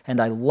board, and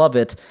I love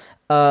it.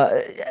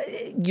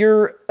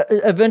 You're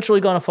eventually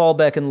going to fall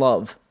back in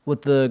love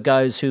with the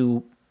guys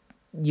who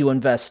you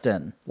invest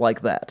in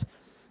like that.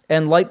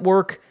 And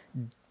Lightwork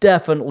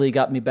definitely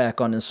got me back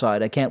on his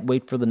side. I can't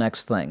wait for the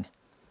next thing,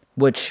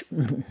 which,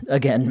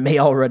 again, may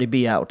already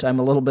be out. I'm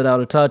a little bit out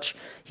of touch.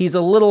 He's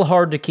a little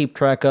hard to keep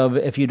track of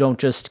if you don't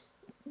just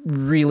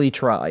really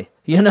try,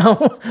 you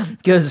know?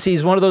 Because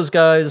he's one of those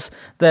guys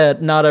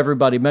that not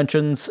everybody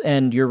mentions,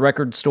 and your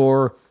record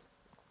store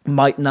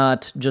might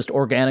not just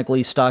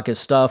organically stock his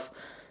stuff.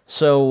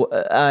 So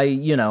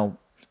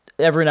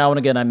every now and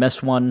again I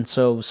miss one.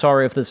 So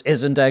sorry if this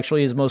isn't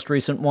actually his most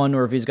recent one,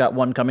 or if he's got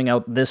one coming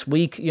out this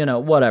week,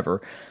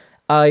 whatever.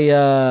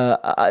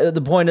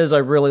 The point is, I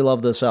really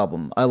love this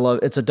album.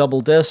 It's a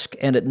double disc,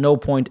 and at no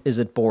point is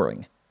it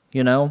boring,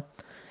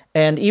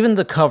 And even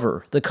the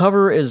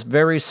cover is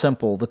very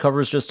simple. The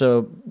cover is just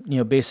a,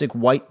 basic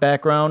white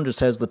background, just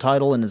has the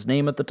title and his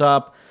name at the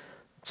top.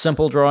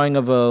 Simple drawing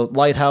of a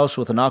lighthouse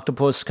with an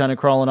octopus kind of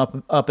crawling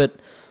up it.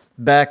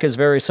 Back is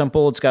very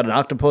simple. It's got an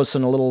octopus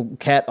and a little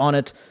cat on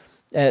it,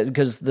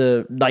 because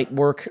the night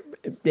work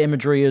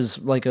imagery is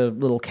like a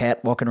little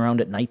cat walking around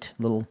at night,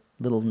 little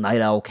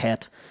night owl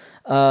cat.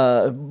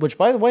 Which,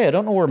 by the way, I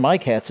don't know where my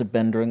cats have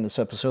been during this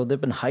episode.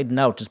 They've been hiding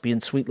out, just being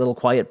sweet little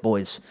quiet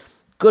boys.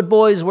 Good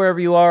boys wherever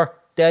you are.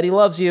 Daddy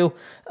loves you.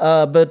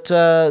 But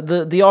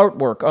the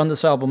artwork on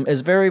this album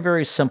is very,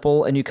 very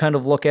simple, and you kind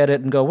of look at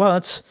it and go, well,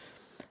 it's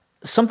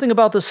something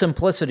about the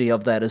simplicity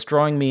of that is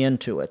drawing me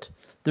into it.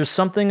 There's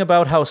something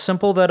about how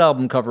simple that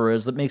album cover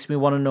is that makes me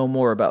want to know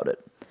more about it.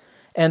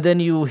 And then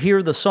you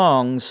hear the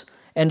songs,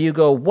 and you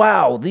go,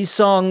 wow, these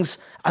songs,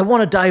 I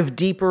want to dive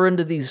deeper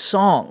into these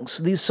songs.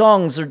 These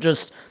songs are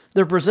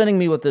they're presenting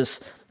me with this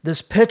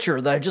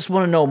picture that I just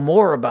want to know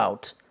more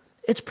about.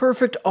 It's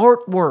perfect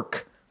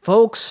artwork,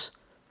 folks.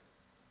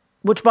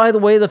 Which, by the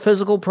way, the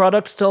physical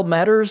product still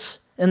matters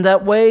in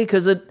that way,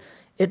 because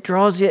it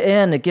draws you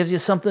in. It gives you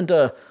something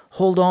to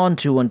hold on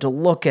to and to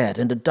look at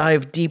and to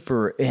dive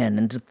deeper in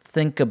and to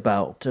think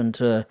about and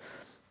to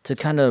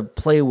kind of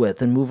play with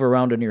and move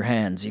around in your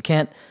hands. You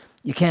can't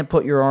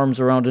put your arms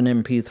around an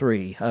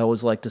MP3, I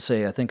always like to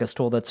say. I think I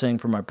stole that saying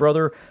from my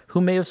brother,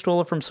 who may have stole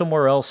it from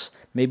somewhere else.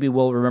 Maybe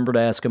we'll remember to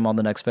ask him on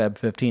the next Fab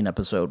 15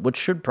 episode, which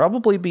should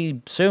probably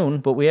be soon,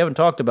 but we haven't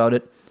talked about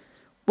it.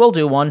 We'll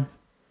do one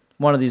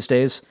of these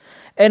days.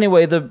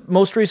 Anyway, the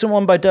most recent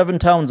one by Devin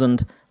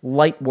Townsend,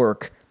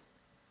 Lightwork.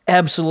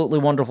 Absolutely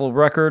wonderful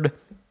record.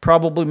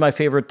 Probably my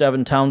favorite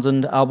Devin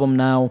Townsend album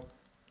now.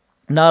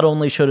 Not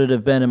only should it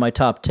have been in my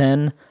top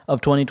 10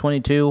 of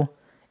 2022,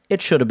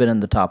 it should have been in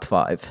the top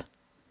 5.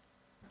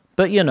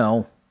 But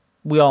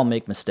we all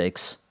make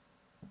mistakes.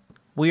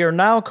 We are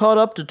now caught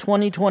up to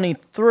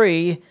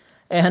 2023,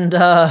 and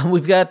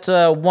we've got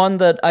one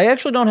that I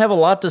actually don't have a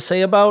lot to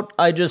say about.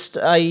 I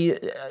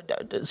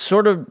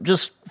sort of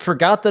just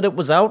forgot that it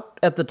was out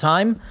at the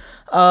time.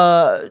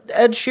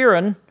 Ed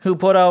Sheeran, who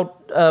put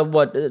out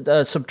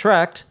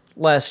Subtract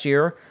last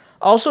year,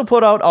 also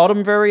put out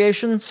Autumn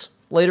Variations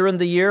later in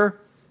the year,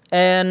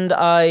 and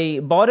I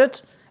bought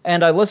it,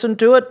 and I listened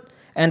to it,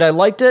 and I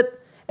liked it,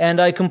 and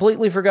I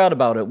completely forgot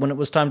about it when it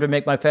was time to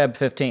make my Fab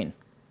 15.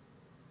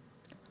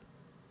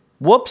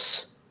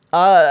 Whoops.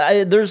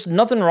 There's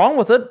nothing wrong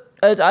with it.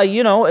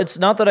 It's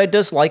not that I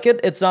dislike it.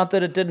 It's not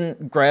that it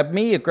didn't grab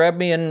me. It grabbed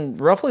me in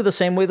roughly the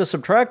same way the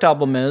Subtract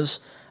album is.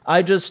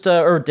 I just,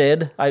 or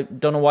did. I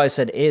don't know why I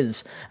said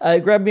is.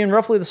 It grabbed me in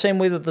roughly the same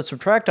way that the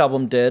Subtract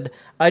album did.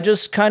 I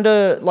just kind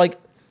of,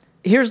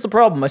 here's the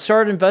problem. I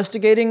started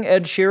investigating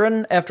Ed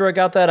Sheeran after I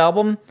got that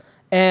album,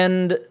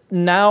 and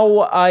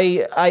now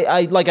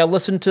I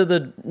listened to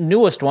the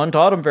newest one, to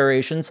Autumn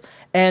Variations,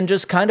 and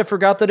just kind of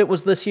forgot that it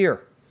was this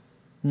year.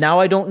 Now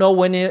I don't know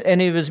when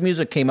any of his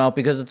music came out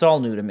because it's all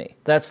new to me.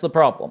 That's the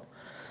problem.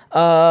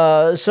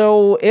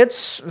 So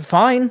it's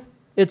fine.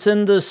 It's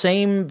in the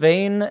same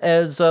vein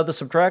as the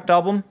Subtract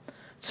album.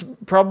 It's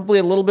probably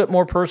a little bit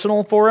more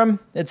personal for him,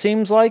 it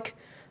seems like.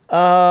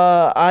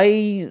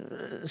 I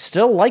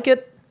still like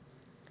it.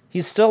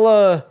 He's still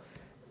a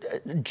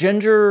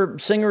ginger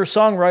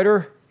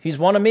singer-songwriter. He's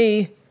one of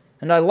me,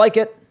 and I like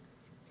it.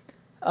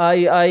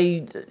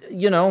 I've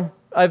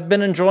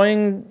been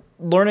enjoying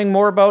learning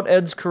more about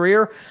Ed's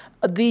career.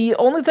 The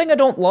only thing I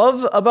don't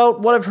love about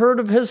what I've heard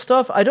of his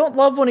stuff, I don't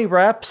love when he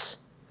raps.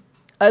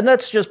 And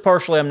that's just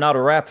partially I'm not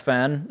a rap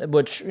fan,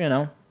 which,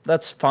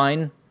 that's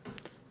fine.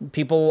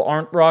 People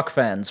aren't rock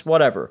fans,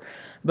 whatever.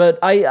 But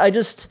I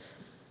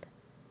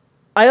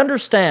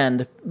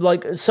understand,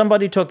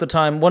 somebody took the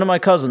time, one of my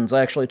cousins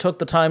actually took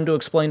the time to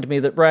explain to me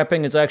that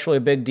rapping is actually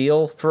a big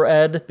deal for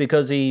Ed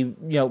because he,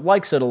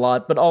 likes it a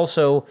lot, but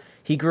also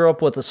he grew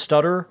up with a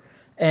stutter,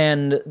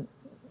 and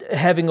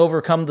having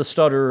overcome the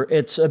stutter,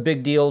 it's a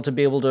big deal to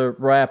be able to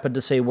rap and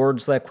to say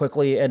words that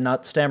quickly and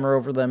not stammer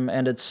over them,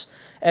 and it's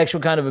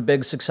actually kind of a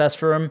big success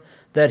for him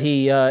that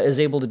he is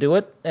able to do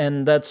it,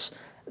 and that's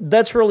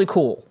really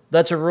cool.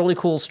 That's a really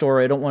cool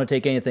story. I don't want to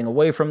take anything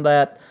away from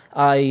that.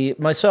 I,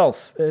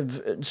 myself,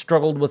 have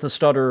struggled with a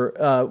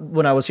stutter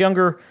when I was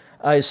younger.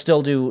 I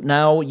still do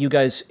now. You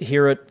guys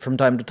hear it from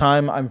time to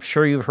time. I'm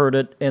sure you've heard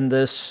it in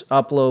this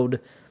upload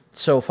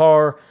so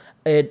far.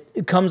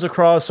 It comes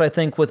across, I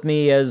think, with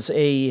me as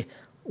a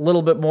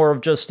little bit more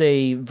of just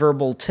a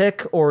verbal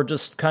tick, or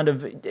just kind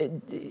of,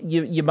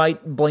 you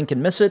might blink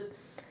and miss it.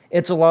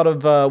 It's a lot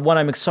of when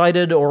I'm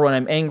excited or when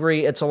I'm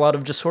angry, it's a lot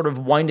of just sort of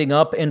winding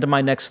up into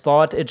my next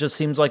thought. It just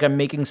seems like I'm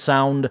making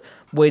sound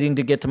waiting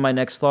to get to my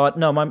next thought.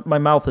 No, my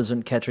mouth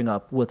isn't catching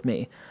up with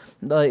me.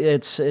 There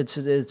it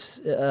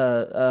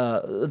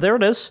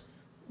is.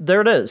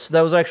 There it is.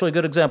 That was actually a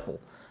good example.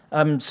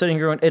 I'm sitting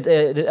here and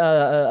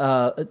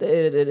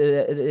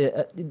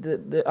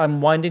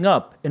I'm winding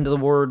up into the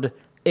word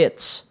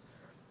it's.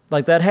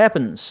 Like, that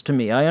happens to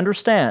me. I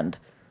understand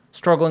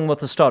struggling with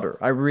the stutter.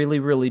 I really,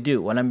 really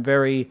do. And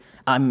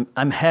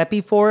I'm happy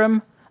for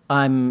him.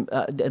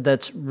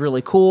 That's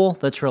really cool.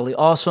 That's really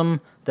awesome.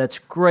 That's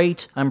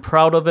great. I'm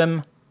proud of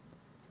him.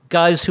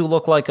 Guys who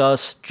look like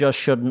us just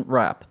shouldn't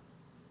rap.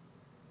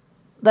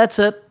 That's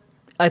it.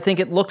 I think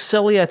it looks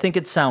silly. I think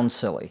it sounds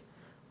silly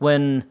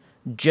when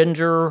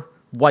ginger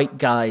white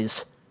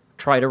guys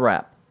try to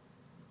rap.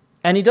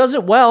 And he does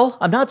it well.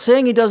 I'm not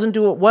saying he doesn't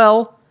do it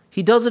well.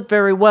 He does it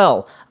very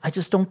well. I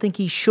just don't think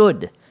he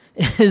should,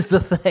 is the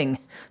thing.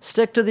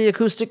 Stick to the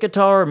acoustic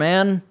guitar,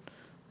 man.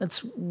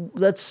 That's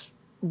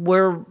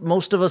where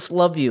most of us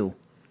love you.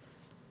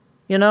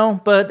 You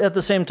know? But at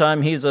the same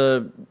time, he's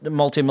a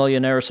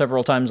multimillionaire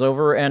several times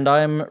over, and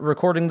I'm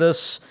recording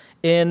this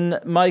in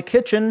my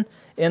kitchen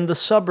in the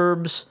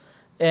suburbs,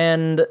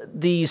 and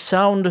the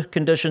sound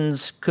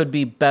conditions could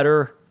be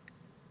better.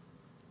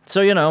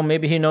 So, you know,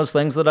 maybe he knows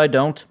things that I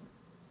don't.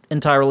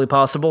 Entirely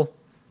possible.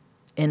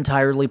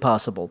 Entirely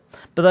possible.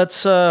 But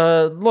that's,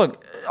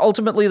 look,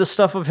 ultimately the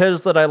stuff of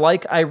his that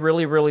I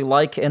really, really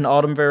like, and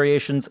Autumn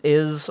Variations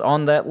is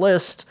on that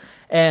list,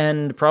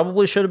 and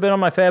probably should have been on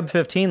my Fab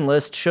 15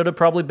 list, should have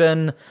probably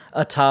been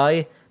a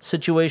tie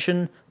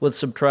situation with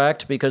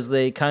Subtract, because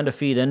they kind of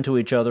feed into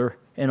each other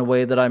in a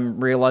way that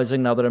I'm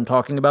realizing now that I'm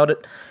talking about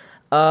it.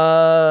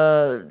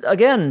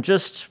 Again,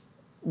 just,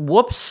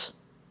 whoops,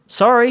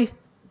 sorry,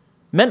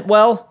 meant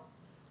well,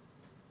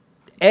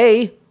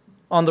 A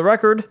on the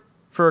record,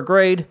 for a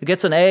grade. It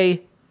gets an A.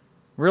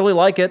 Really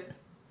like it.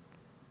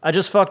 I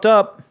just fucked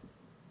up.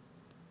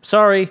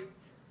 Sorry.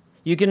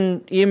 You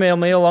can email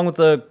me along with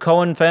the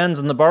Cohen fans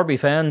and the Barbie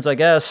fans, I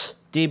guess.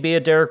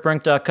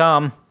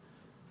 db@derekbrink.com.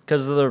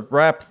 Because of the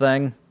rap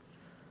thing.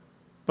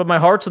 But my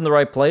heart's in the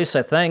right place,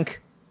 I think.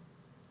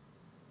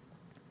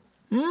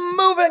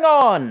 Moving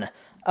on!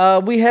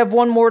 We have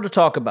one more to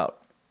talk about.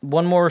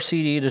 One more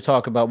CD to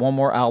talk about, one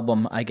more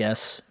album, I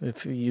guess,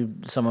 if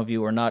some of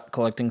you are not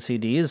collecting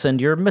CDs and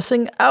you're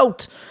missing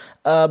out.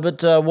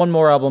 But one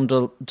more album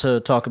to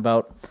talk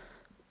about.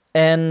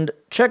 And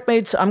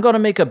checkmates, I'm going to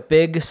make a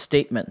big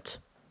statement.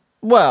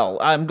 Well,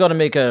 I'm going to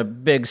make a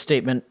big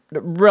statement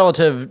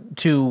relative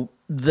to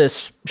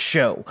this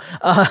show.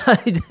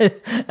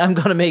 I'm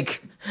going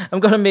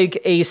to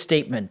make a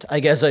statement, I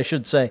guess I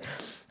should say.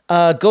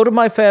 Go to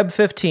my Fab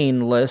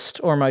 15 list,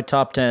 or my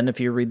top 10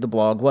 if you read the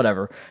blog,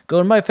 whatever. Go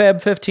to my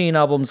Fab 15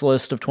 albums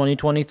list of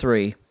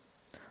 2023.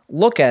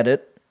 Look at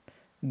it.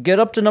 Get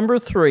up to number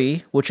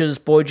 3, which is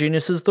Boy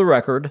Genius's The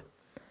Record.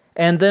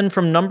 And then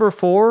from number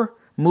 4,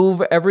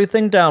 move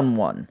everything down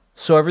 1.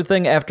 So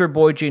everything after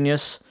Boy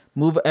Genius,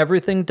 move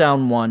everything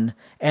down 1.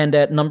 And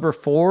at number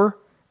 4,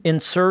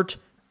 insert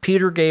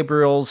Peter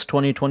Gabriel's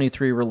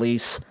 2023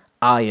 release,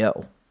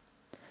 I.O.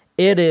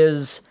 It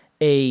is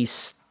a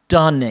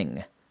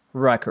stunning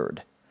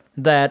record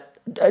that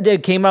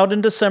it came out in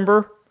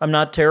December. I'm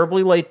not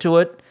terribly late to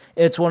it.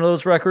 It's one of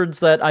those records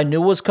that I knew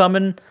was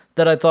coming,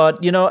 that I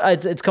thought, you know,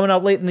 it's coming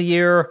out late in the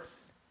year.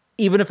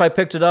 Even if I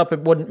picked it up, it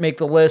wouldn't make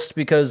the list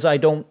because I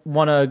don't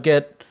want to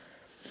get,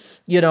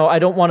 you know, I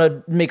don't want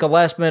to make a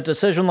last minute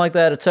decision like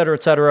that, etc.,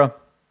 etc.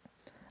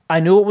 I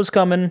knew it was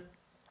coming.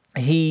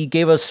 He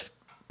gave us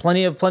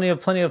plenty of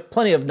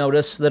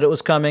notice that it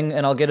was coming,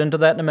 and I'll get into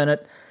that in a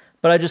minute.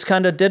 But I just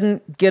kind of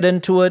didn't get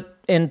into it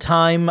in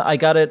time. I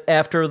got it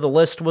after the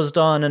list was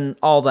done and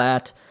all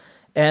that.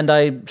 And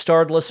I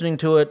started listening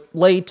to it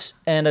late,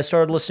 and I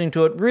started listening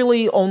to it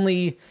really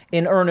only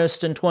in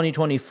earnest in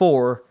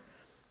 2024.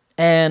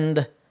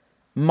 And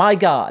my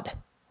God,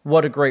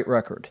 what a great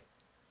record.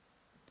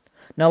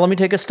 Now let me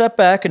take a step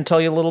back and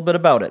tell you a little bit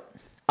about it.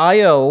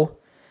 I.O.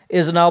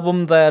 is an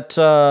album that,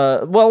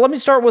 well, let me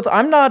start with,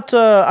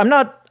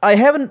 I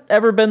haven't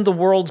ever been the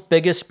world's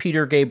biggest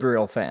Peter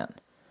Gabriel fan.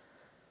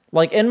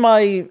 Like, in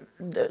my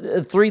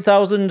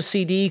 3,000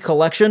 CD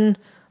collection,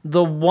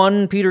 the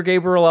one Peter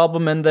Gabriel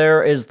album in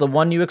there is the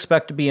one you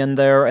expect to be in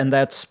there, and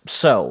that's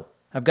So.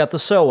 I've got the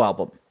So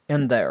album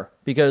in there,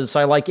 because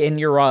I like In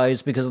Your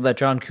Eyes because of that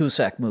John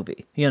Cusack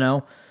movie, you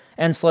know?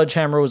 And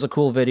Sledgehammer was a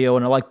cool video,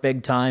 and I like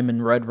Big Time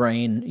and Red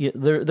Rain.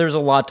 There's a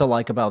lot to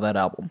like about that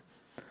album.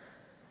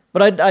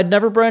 But I'd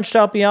never branched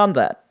out beyond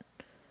that.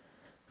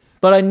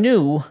 But I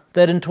knew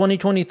that in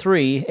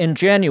 2023, in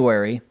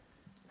January,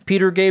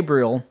 Peter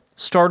Gabriel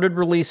started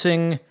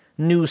releasing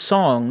new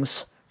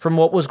songs from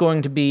what was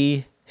going to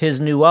be his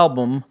new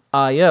album,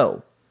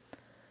 I.O.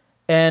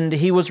 And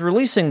he was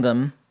releasing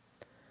them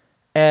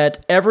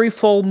at every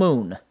full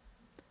moon.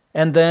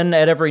 And then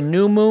at every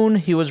new moon,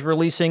 he was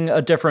releasing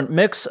a different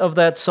mix of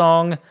that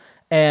song,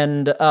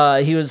 and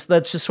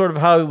that's just sort of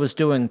how he was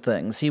doing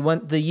things. He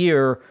went the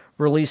year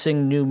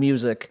releasing new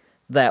music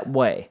that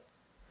way.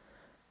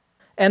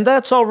 And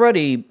that's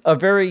already a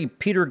very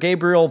Peter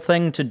Gabriel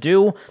thing to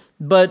do,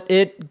 but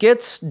it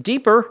gets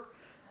deeper.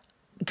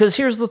 Because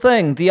here's the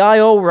thing, the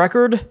I.O.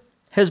 record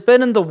has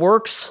been in the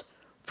works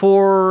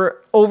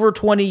for over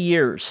 20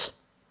 years.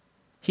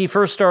 He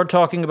first started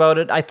talking about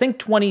it, I think,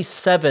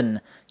 27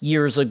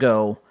 years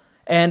ago.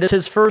 And it's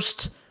his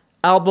first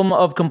album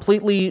of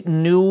completely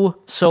new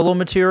solo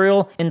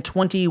material in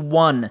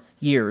 21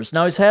 years.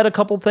 Now, he's had a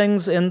couple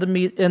things in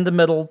the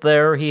middle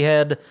there. He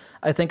had,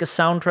 I think, a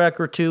soundtrack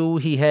or two.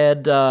 He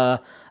had an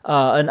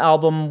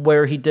album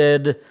where he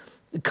did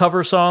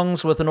cover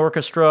songs with an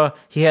orchestra.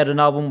 He had an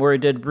album where he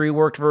did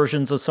reworked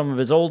versions of some of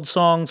his old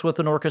songs with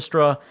an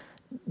orchestra.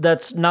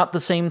 That's not the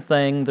same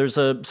thing. There's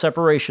a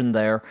separation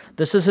there.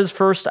 This is his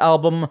first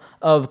album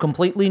of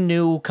completely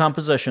new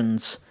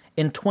compositions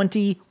in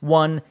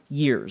 21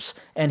 years.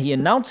 And he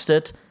announced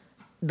it,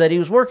 that he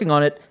was working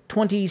on it,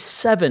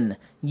 27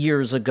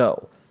 years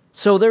ago.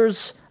 So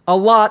there's a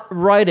lot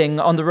riding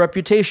on the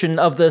reputation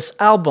of this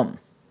album.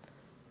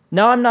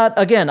 Now, I'm not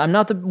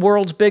the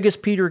world's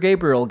biggest Peter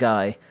Gabriel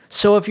guy.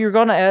 So if you're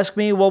going to ask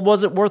me, well,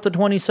 was it worth a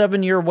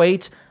 27-year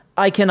wait?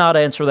 I cannot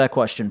answer that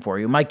question for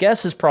you. My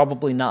guess is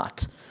probably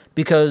not,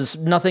 because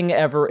nothing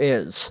ever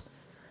is.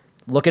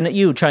 Looking at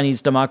you,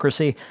 Chinese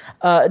democracy.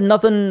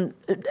 Nothing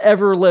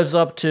ever lives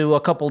up to a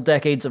couple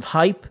decades of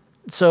hype.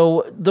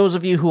 So those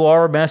of you who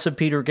are massive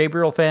Peter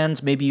Gabriel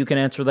fans, maybe you can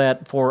answer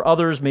that for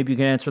others. Maybe you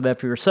can answer that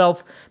for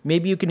yourself.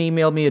 Maybe you can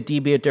email me at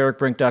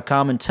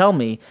db@derekbrink.com and tell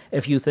me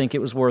if you think it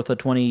was worth a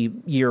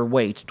 20-year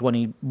wait,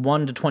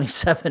 21 to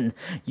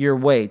 27-year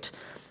wait.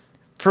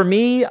 For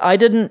me, I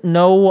didn't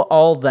know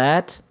all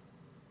that.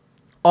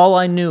 All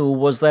I knew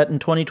was that in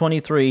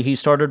 2023, he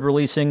started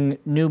releasing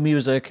new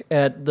music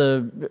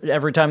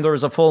every time there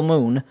was a full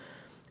moon,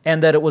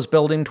 and that it was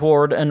building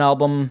toward an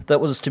album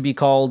that was to be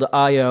called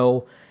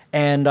I.O.,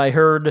 and I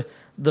heard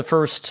the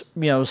first,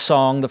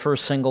 song, the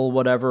first single,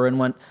 whatever, and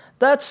went,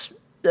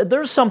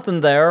 there's something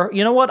there.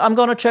 You know what? I'm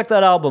going to check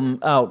that album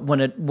out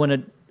when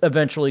it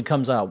eventually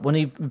comes out. When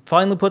he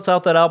finally puts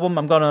out that album,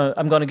 I'm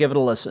going to give it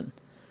a listen.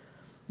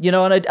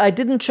 And I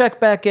didn't check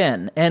back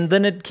in, and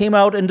then it came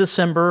out in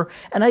December,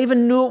 and I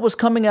even knew it was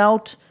coming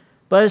out,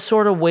 but I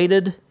sort of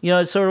waited.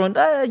 I sort of went,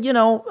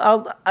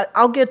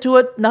 I'll get to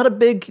it. Not a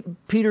big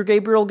Peter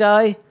Gabriel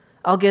guy.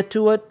 I'll get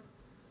to it.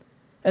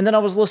 And then I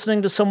was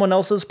listening to someone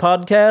else's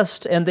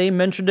podcast, and they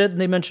mentioned it, and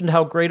they mentioned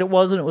how great it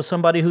was, and it was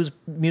somebody whose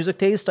music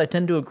taste I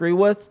tend to agree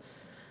with.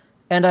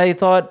 And I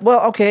thought,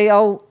 well, okay,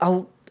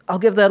 I'll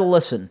give that a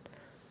listen.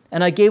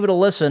 And I gave it a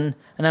listen,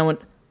 and I went,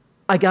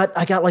 I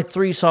got like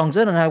 3 songs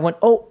in, and I went,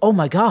 oh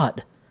my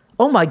God,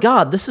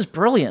 this is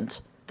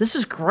brilliant. This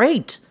is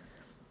great.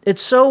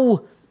 It's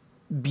so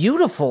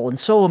beautiful and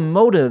so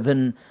emotive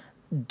and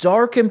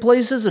dark in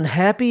places and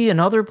happy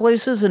in other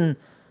places, and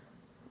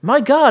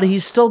my God,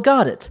 he's still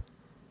got it.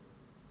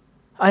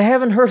 I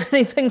haven't heard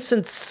anything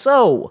since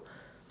So,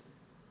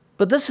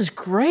 but this is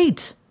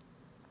great.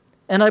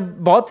 And I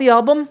bought the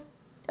album,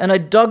 and I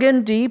dug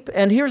in deep,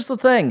 and here's the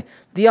thing.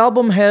 The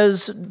album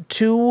has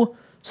 2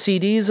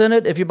 CDs in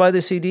it. If you buy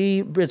the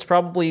CD, it's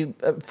probably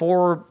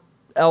 4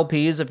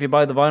 LPs. If you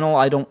buy the vinyl,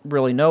 I don't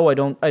really know.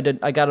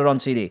 I got it on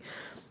CD.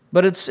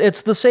 But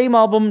it's the same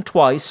album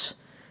twice,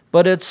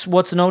 but it's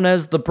what's known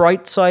as the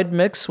Bright Side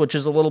Mix, which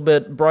is a little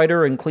bit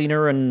brighter and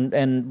cleaner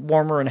and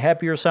warmer and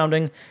happier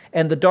sounding,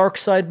 and the Dark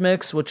Side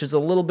Mix, which is a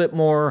little bit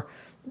more,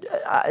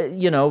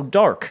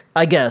 dark,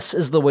 I guess,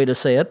 is the way to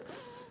say it.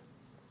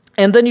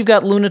 And then you've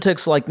got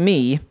lunatics like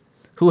me,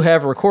 who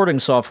have recording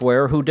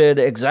software, who did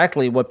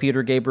exactly what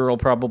Peter Gabriel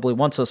probably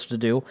wants us to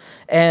do,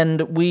 and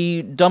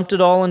we dumped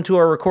it all into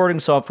our recording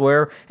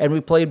software, and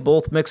we played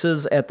both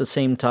mixes at the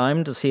same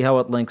time to see how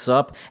it links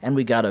up, and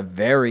we got a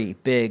very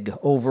big,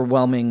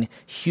 overwhelming,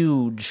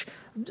 huge,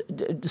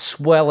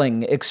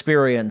 swelling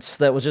experience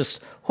that was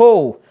just,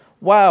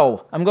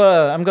 wow, I'm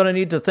gonna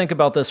need to think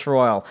about this for a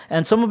while.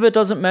 And some of it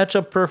doesn't match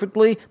up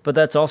perfectly, but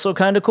that's also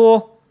kind of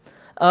cool.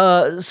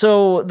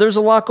 So there's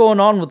a lot going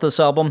on with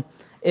this album.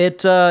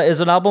 It is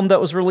an album that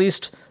was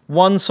released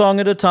 1 song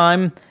at a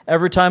time,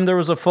 every time there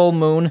was a full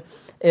moon.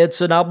 It's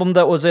an album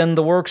that was in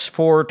the works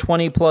for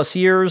 20 plus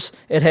years.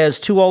 It has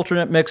 2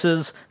 alternate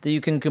mixes that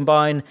you can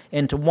combine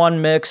into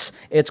one mix.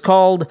 It's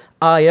called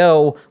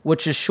I.O.,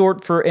 which is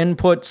short for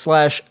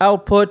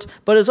input/output,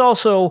 but is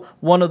also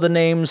one of the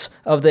names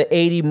of the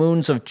 80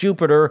 moons of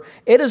Jupiter.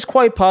 It is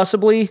quite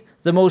possibly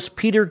the most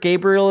Peter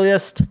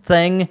Gabrielist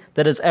thing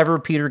that has ever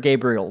Peter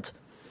Gabrieled.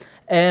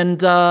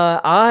 And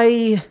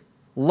I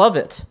love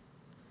it.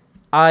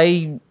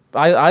 I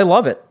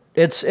love it.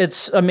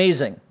 It's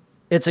amazing.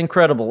 It's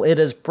incredible. It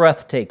is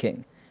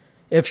breathtaking.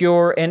 If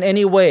you're in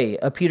any way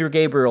a Peter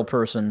Gabriel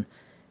person,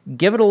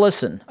 give it a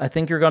listen. I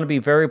think you're going to be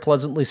very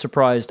pleasantly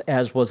surprised,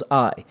 as was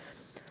I.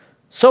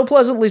 So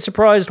pleasantly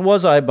surprised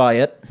was I by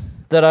it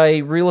that I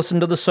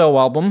re-listened to the So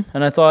album,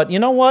 and I thought, you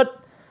know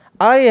what?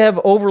 I have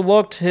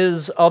overlooked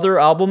his other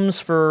albums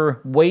for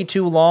way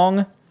too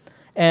long,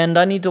 and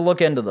I need to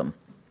look into them.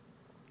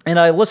 And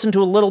I listened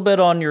to a little bit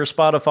on your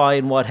Spotify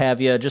and what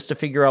have you, just to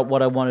figure out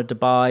what I wanted to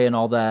buy and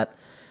all that.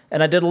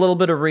 and I did a little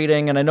bit of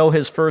reading, and I know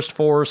his first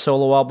 4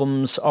 solo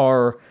albums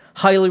are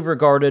highly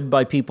regarded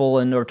by people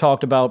and are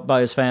talked about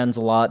by his fans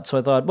a lot. So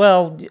I thought,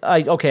 well,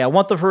 I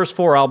want the first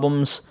 4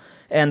 albums,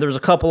 and there's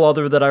a couple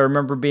other that I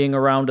remember being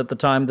around at the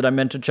time that I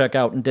meant to check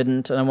out and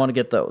didn't, and I want to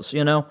get those,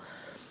 you know?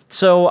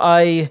 So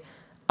I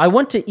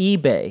went to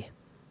eBay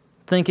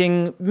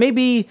thinking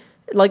maybe,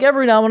 like,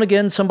 every now and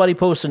again somebody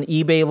posts an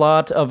eBay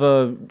lot of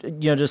a,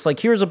 you know, just like,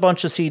 here's a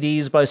bunch of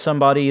CDs by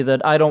somebody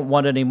that I don't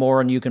want anymore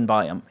and you can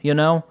buy them, you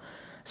know?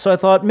 So I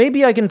thought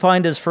maybe I can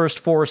find his first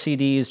 4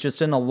 CDs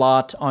just in a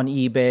lot on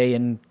eBay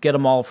and get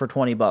them all for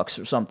 $20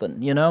 or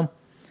something, you know?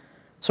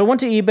 So I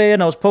went to eBay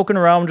and I was poking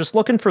around just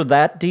looking for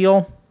that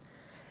deal,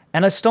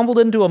 and I stumbled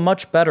into a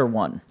much better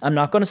one. I'm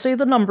not going to say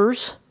the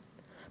numbers,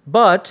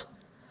 but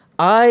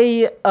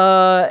I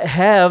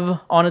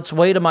have on its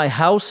way to my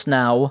house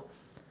now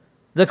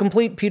the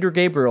complete Peter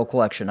Gabriel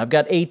collection. I've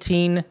got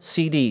 18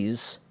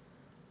 CDs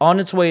on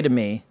its way to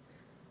me,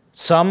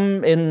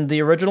 some in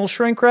the original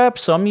shrink wrap,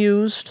 some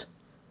used,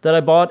 that I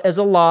bought as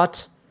a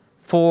lot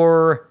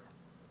for,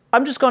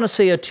 I'm just going to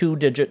say a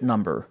 2-digit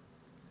number.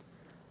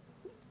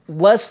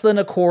 Less than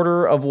a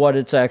quarter of what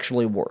it's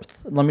actually worth.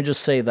 Let me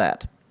just say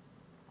that.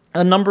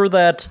 A number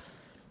that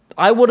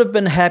I would have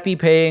been happy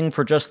paying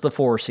for just the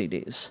 4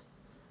 CDs.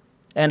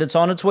 And it's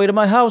on its way to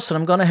my house, and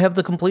I'm going to have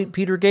the complete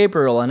Peter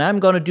Gabriel, and I'm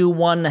going to do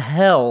one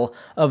hell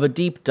of a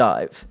deep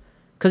dive.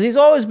 Because he's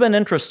always been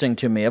interesting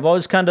to me. I've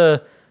always kind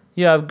of,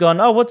 I've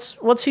gone, oh,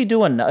 what's he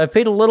doing? I've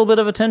paid a little bit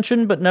of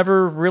attention, but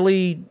never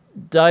really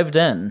dived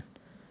in.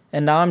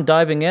 And now I'm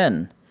diving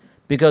in.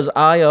 Because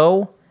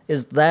I.O.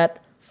 is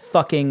that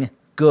fucking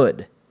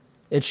good.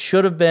 It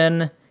should have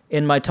been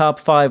in my top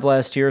 5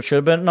 last year. It should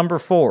have been at number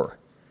 4.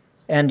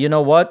 And you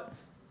know what?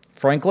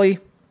 Frankly,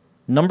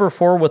 number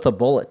 4 with a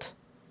bullet.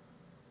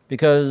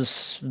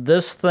 Because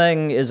this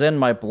thing is in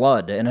my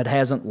blood, and it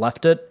hasn't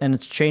left it, and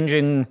it's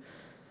changing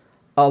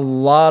a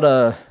lot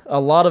of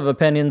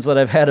opinions that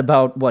I've had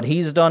about what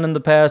he's done in the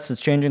past. It's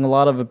changing a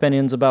lot of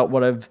opinions about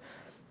what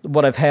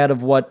I've had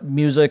of what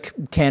music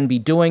can be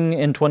doing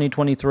in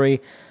 2023,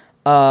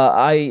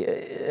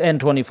 and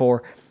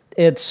 24.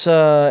 It's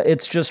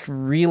just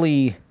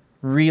really,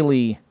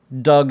 really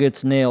dug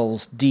its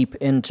nails deep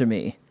into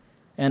me,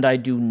 and I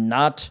do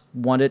not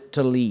want it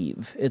to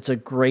leave. It's a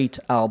great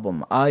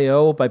album.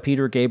 I.O. by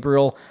Peter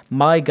Gabriel.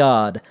 My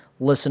God,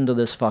 listen to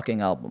this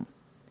fucking album.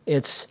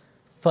 It's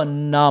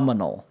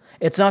phenomenal.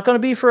 It's not going to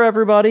be for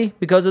everybody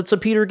because it's a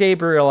Peter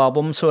Gabriel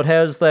album, so it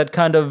has that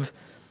kind of,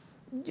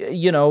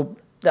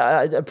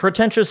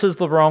 pretentious is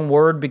the wrong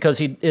word because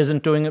he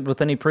isn't doing it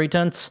with any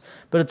pretense,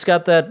 but it's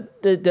got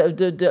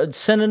that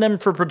synonym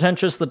for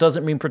pretentious that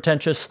doesn't mean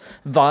pretentious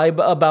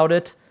vibe about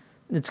it.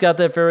 It's got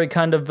that very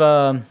kind of,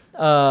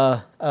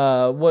 I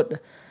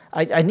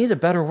need a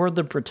better word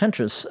than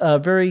pretentious,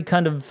 very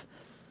kind of,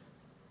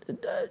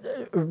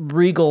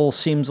 regal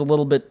seems a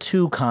little bit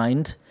too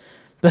kind.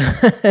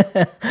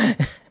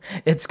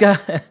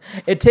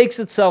 It takes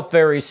itself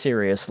very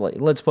seriously.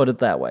 Let's put it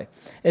that way.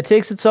 It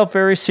takes itself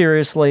very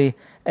seriously,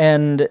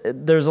 and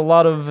there's a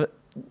lot of,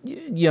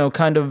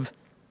 kind of,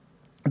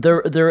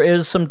 there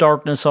is some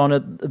darkness on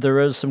it.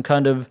 There is some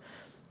kind of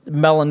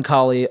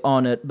melancholy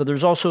on it, but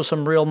there's also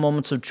some real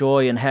moments of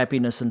joy and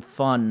happiness and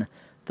fun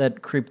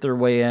that creep their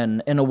way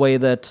in a way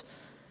that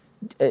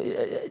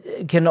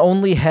can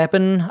only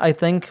happen, I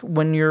think,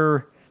 when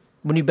you've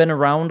been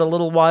around a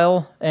little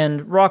while,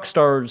 and rock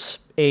stars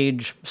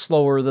age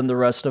slower than the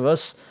rest of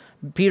us.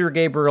 Peter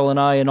Gabriel and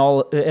I, in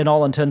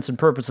all intents and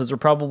purposes, are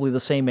probably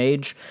the same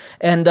age,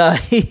 and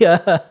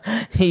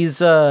he's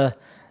writing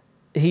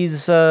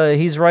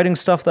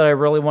stuff that I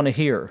really want to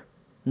hear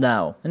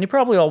now, and he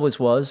probably always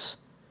was,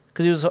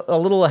 because he was a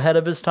little ahead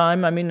of his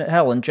time. I mean,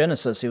 hell, in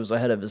Genesis he was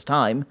ahead of his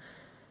time,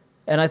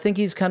 and I think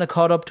he's kind of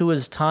caught up to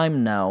his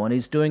time now, and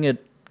he's doing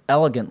it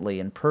elegantly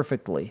and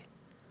perfectly.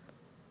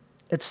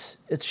 It's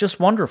just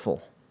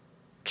wonderful.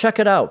 Check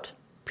it out,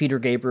 Peter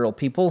Gabriel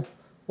people,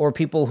 or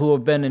people who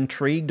have been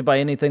intrigued by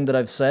anything that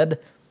I've said.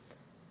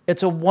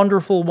 It's a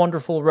wonderful,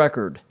 wonderful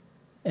record,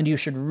 and you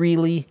should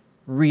really,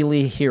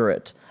 really hear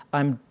it.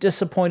 I'm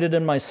disappointed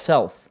in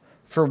myself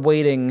for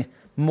waiting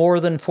more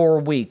than 4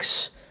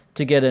 weeks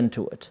to get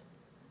into it.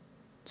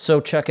 So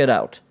check it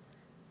out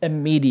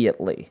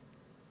immediately.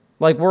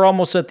 Like, we're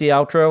almost at the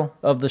outro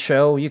of the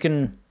show. You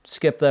can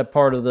skip that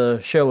part of the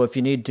show if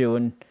you need to,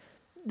 and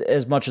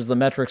as much as the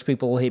metrics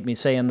people will hate me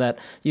saying that,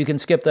 you can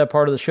skip that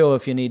part of the show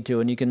if you need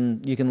to, and you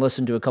can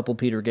listen to a couple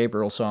Peter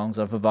Gabriel songs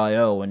off of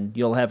I.O., and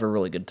you'll have a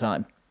really good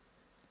time.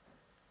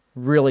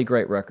 Really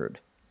great record.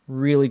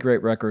 Really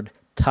great record.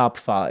 Top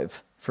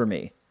 5 for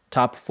me.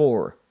 Top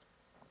 4.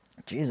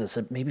 Jesus,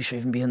 it maybe should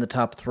even be in the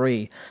top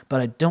 3,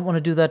 but I don't want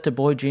to do that to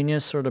Boy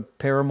Genius or to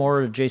Paramore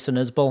or to Jason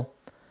Isbell.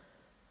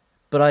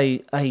 But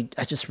I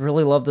just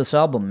really love this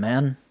album,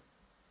 man.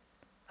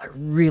 I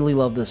really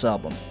love this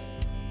album.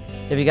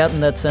 Have you gotten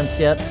that sense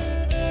yet?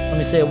 Let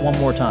me say it one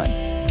more time.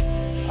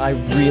 I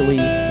really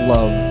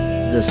love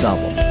this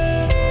album.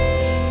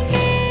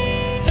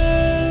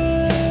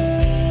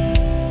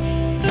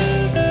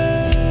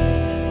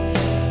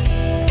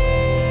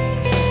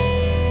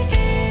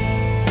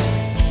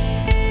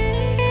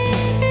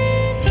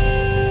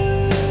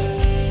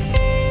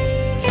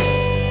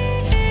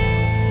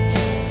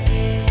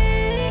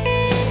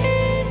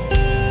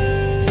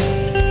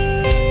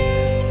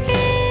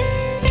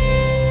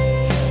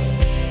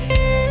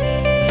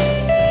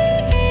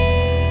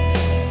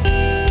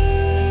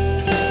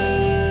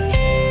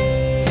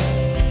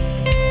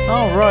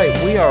 All right,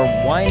 we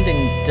are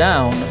winding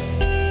down.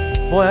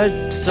 Boy,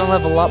 I still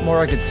have a lot more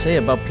I could say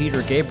about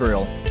Peter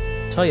Gabriel.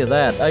 Tell you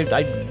that.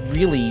 I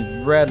really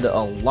read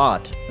a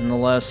lot in the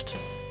last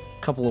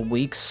couple of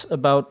weeks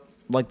about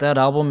like that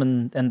album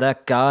and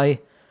that guy.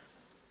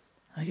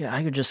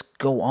 I could just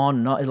go on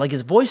and on. Like,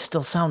 his voice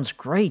still sounds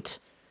great.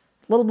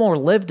 A little more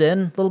lived in,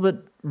 a little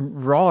bit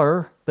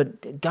rawer,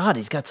 but God,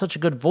 he's got such a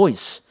good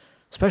voice.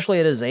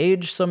 Especially at his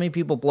age, so many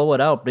people blow it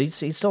out, but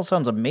he still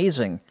sounds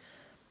amazing.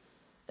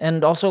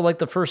 And also, like,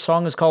 the first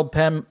song is called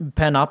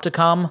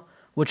Panopticon,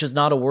 which is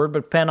not a word,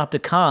 but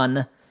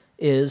Panopticon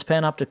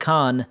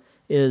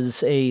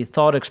is a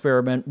thought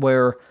experiment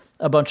where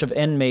a bunch of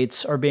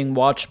inmates are being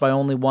watched by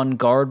only one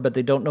guard, but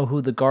they don't know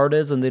who the guard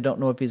is, and they don't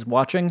know if he's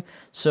watching.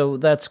 So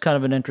that's kind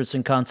of an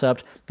interesting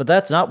concept. But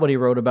that's not what he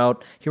wrote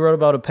about. He wrote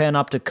about a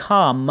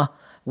Panopticon,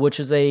 which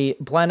is a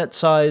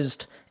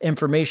planet-sized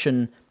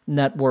information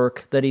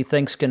network that he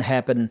thinks can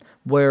happen,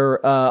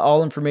 where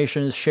all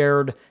information is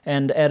shared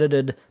and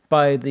edited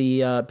by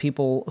the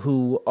people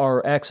who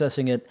are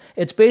accessing it.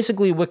 It's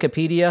basically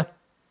Wikipedia.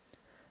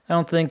 I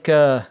don't think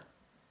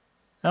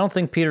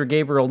Peter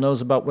Gabriel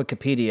knows about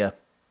Wikipedia.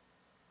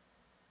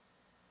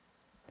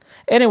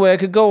 Anyway, I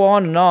could go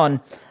on and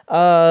on.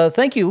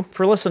 Thank you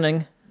for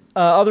listening.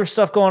 Other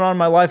stuff going on in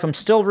my life. I'm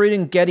still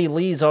reading Geddy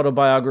Lee's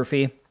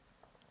autobiography.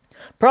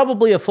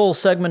 Probably a full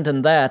segment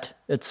in that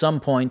at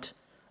some point.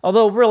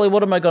 Although, really,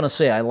 what am I going to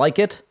say? I like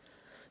it.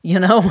 You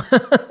know,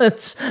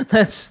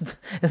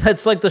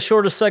 that's like the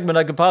shortest segment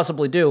I could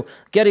possibly do.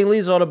 Geddy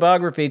Lee's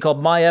autobiography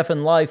called My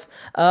Effin' Life.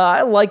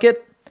 I like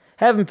it.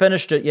 Haven't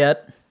finished it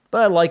yet,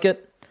 but I like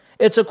it.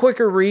 It's a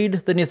quicker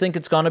read than you think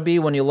it's going to be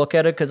when you look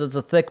at it, because it's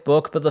a thick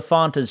book, but the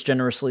font is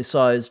generously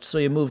sized, so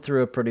you move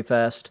through it pretty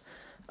fast.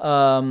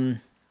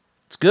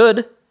 It's good.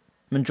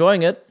 I'm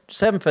enjoying it. Just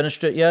haven't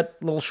finished it yet.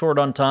 A little short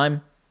on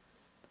time.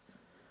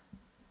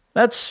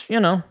 That's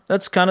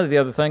kind of the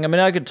other thing. I mean,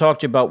 I could talk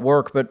to you about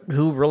work, but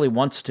who really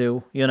wants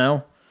to, I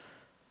don't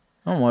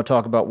want to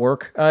talk about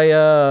work.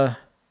 I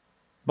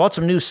bought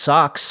some new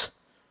socks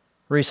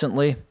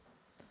recently.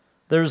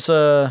 There's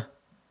they're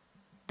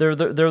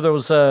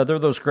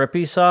those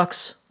grippy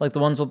socks, like the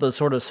ones with the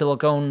sort of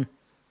silicone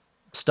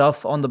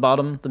stuff on the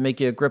bottom that make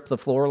you grip the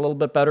floor a little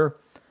bit better.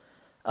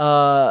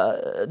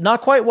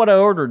 Not quite what I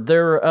ordered.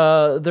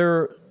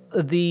 They're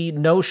the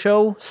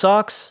no-show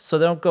socks, so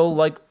they don't go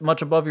like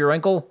much above your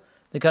ankle.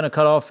 They kind of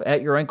cut off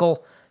at your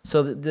ankle,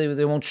 so that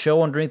they won't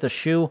show underneath the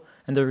shoe,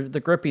 and they're the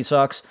grippy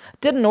socks.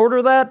 Didn't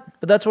order that,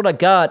 but that's what I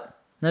got,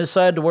 and I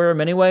decided to wear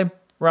them anyway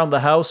around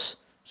the house,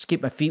 just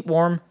keep my feet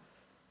warm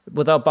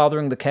without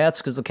bothering the cats,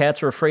 because the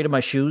cats are afraid of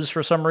my shoes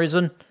for some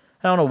reason.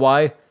 I don't know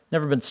why.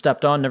 Never been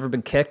stepped on, never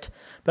been kicked.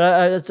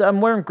 But I'm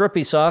wearing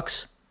grippy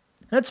socks,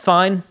 and it's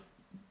fine.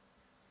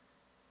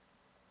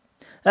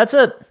 That's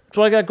it. That's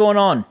what I got going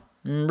on.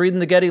 I'm reading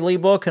the Geddy Lee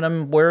book, and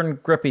I'm wearing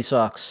grippy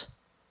socks.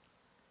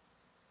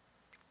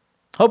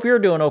 Hope you're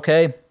doing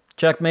okay,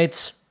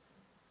 checkmates.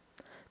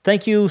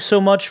 Thank you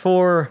so much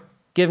for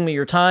giving me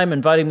your time,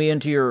 inviting me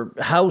into your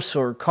house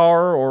or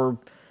car or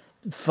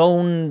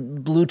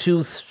phone,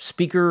 Bluetooth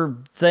speaker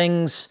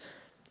things,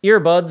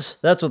 earbuds,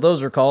 that's what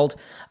those are called,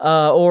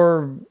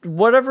 or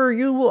whatever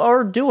you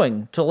are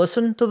doing to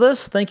listen to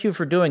this. Thank you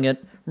for doing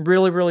it.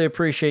 Really, really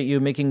appreciate you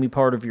making me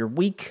part of your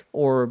week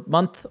or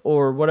month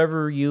or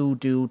whatever you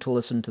do to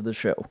listen to the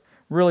show.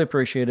 Really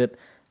appreciate it.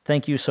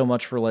 Thank you so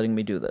much for letting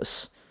me do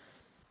this.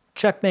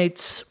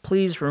 Checkmates,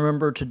 please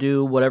remember to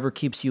do whatever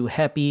keeps you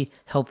happy,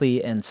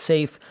 healthy, and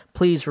safe.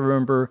 Please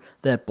remember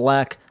that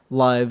Black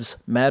Lives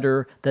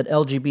Matter, that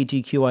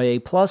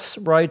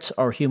LGBTQIA+ rights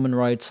are human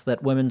rights,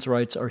 that women's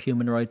rights are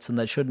human rights, and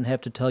that shouldn't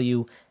have to tell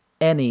you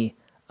any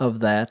of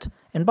that.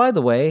 And by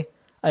the way,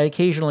 I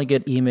occasionally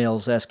get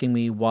emails asking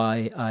me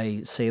why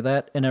I say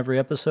that in every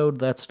episode,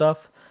 that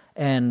stuff,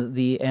 and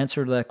the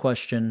answer to that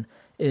question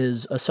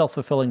is a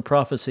self-fulfilling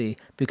prophecy,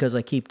 because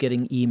I keep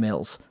getting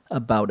emails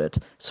about it.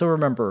 So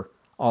remember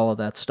all of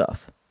that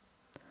stuff.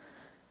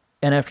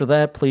 And after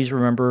that, please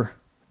remember,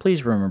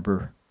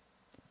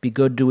 be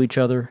good to each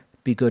other,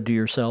 be good to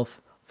yourself,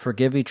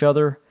 forgive each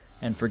other,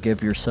 and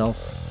forgive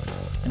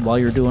yourself. And while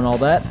you're doing all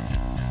that,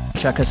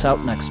 check us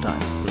out next time.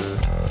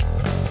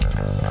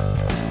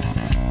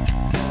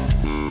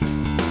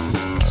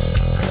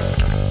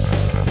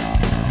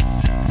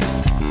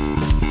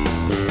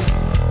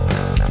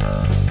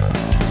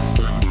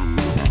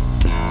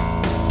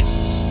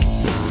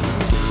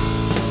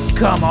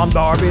 Come on,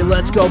 Barbie,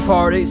 let's go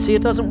party. See,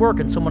 it doesn't work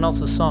in someone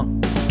else's song.